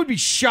 I would be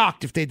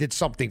shocked if they did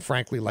something,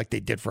 frankly, like they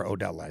did for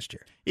Odell last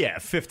year. Yeah,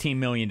 $15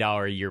 million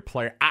a year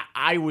player.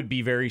 I would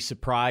be very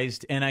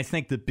surprised, and I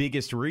think the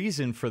biggest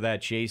reason for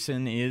that,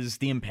 Jason, is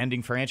the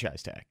impending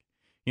franchise tag.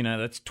 You know,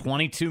 that's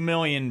 $22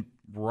 million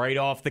right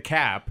off the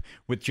cap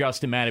with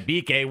Justin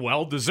Matabike.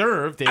 Well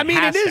deserved. I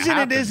mean, it is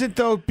and it isn't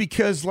though,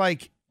 because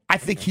like I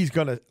think he's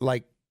gonna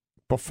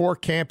before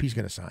camp he's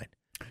gonna sign.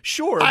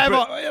 Sure,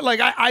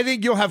 I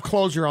think you'll have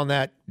closure on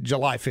that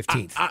July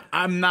 15th.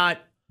 I'm not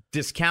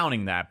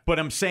discounting that, but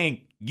I'm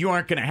saying you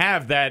aren't going to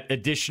have that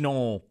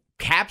additional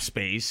cap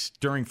space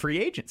during free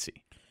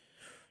agency.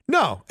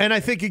 No, and I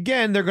think,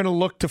 again, they're going to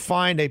look to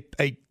find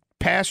a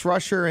pass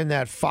rusher in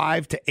that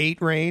 5 to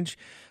 8 range.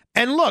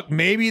 And look,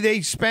 maybe they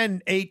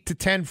spend 8 to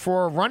 10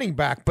 for a running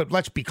back, but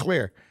let's be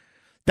clear.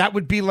 That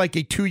would be like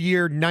a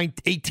 2-year,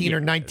 $18 or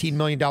 $19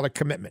 million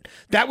commitment.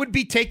 That would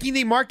be taking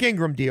the Mark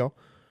Ingram deal,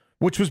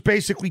 which was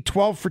basically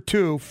 12 for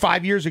 2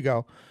 5 years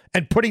ago,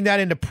 and putting that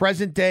into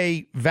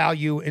present-day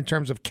value in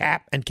terms of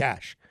cap and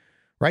cash,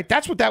 right?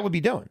 That's what that would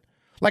be doing.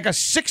 Like a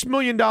 $6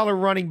 million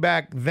running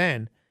back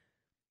then.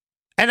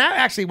 And that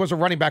actually was a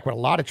running back with a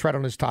lot of tread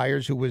on his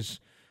tires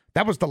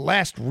that was the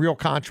last real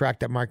contract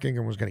that Mark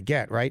Ingram was going to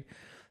get, right?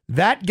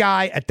 That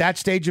guy at that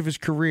stage of his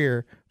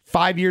career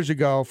 5 years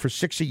ago for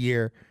 $6 a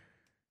year,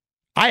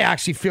 I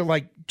actually feel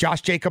like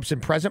Josh Jacobs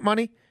in present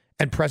money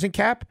and present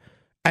cap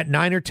at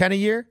 9 or 10 a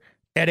year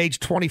at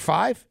age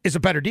 25 is a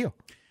better deal.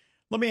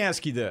 Let me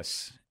ask you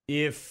this.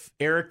 If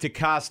Eric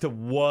DeCosta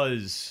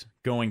was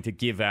going to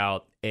give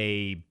out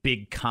a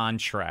big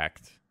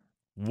contract,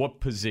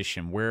 what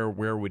position, where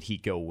would he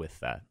go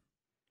with that?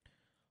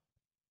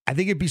 I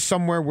think it'd be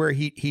somewhere where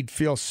he'd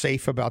feel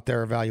safe about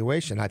their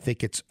evaluation. I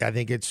could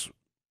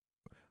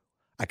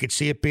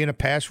see it being a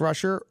pass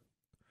rusher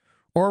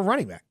or a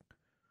running back.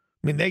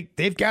 I mean,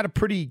 they've got a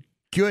pretty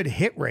good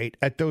hit rate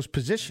at those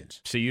positions.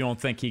 So you don't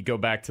think he'd go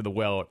back to the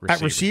well at receiver?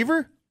 At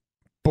receiver?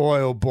 Boy,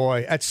 oh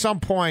boy. At some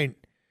point,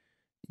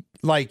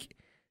 like,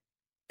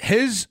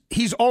 he's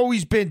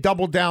always been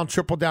double down,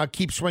 triple down,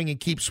 keep swinging.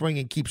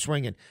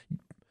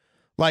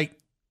 Like,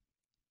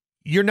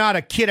 you're not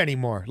a kid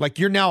anymore. Like,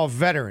 you're now a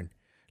veteran.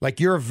 Like,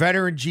 you're a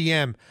veteran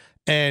GM.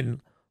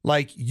 And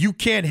Like, you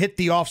can't hit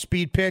the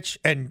off-speed pitch,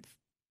 and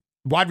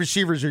wide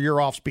receivers are your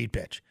off-speed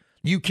pitch.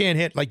 You can't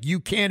hit them.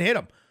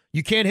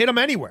 You can't hit them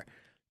anywhere.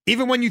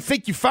 Even when you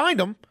think you find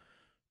them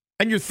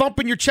and you're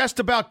thumping your chest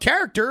about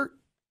character,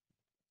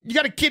 you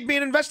got a kid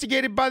being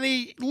investigated by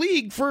the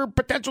league for a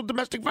potential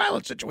domestic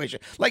violence situation.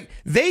 Like,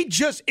 it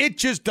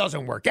just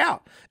doesn't work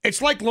out.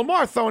 It's like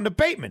Lamar throwing to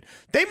Bateman.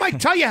 They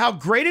might tell you how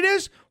great it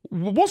is.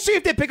 We'll see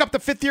if they pick up the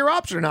fifth-year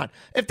option or not.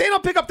 If they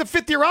don't pick up the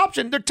fifth-year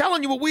option, they're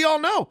telling you what we all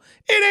know.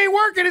 It ain't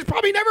working. It's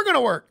probably never going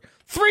to work.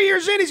 3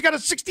 years in, he's got a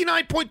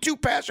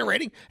 69.2 passer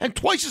rating and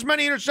twice as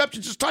many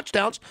interceptions as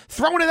touchdowns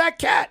thrown to that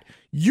cat.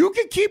 You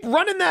can keep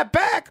running that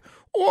back,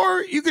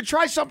 or you could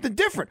try something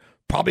different.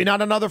 Probably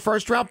not another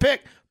first-round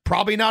pick.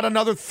 Probably not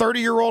another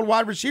 30-year-old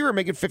wide receiver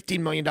making $15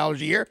 million a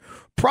year.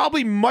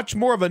 Probably much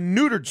more of a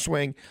neutered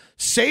swing.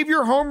 Save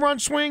your home run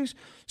swings.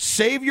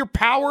 Save your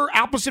power,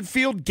 opposite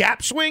field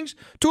gap swings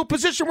to a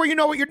position where you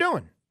know what you're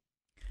doing.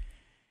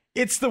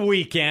 It's the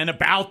weekend,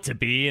 about to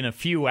be in a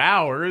few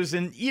hours,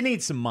 and you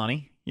need some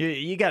money.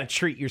 You got to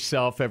treat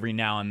yourself every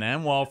now and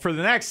then. Well, for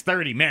the next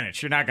 30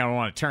 minutes, you're not going to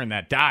want to turn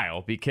that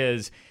dial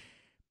because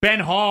Ben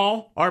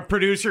Hall, our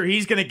producer,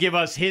 he's going to give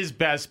us his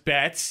best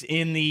bets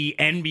in the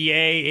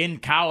NBA, in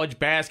college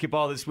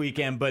basketball this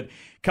weekend. But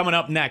coming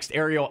up next,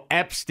 Ariel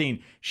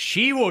Epstein,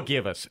 she will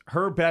give us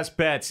her best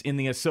bets in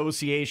the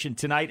association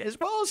tonight, as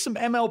well as some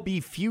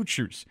MLB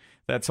futures.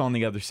 That's on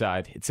the other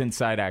side. It's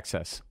Inside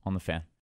Access on the Fan.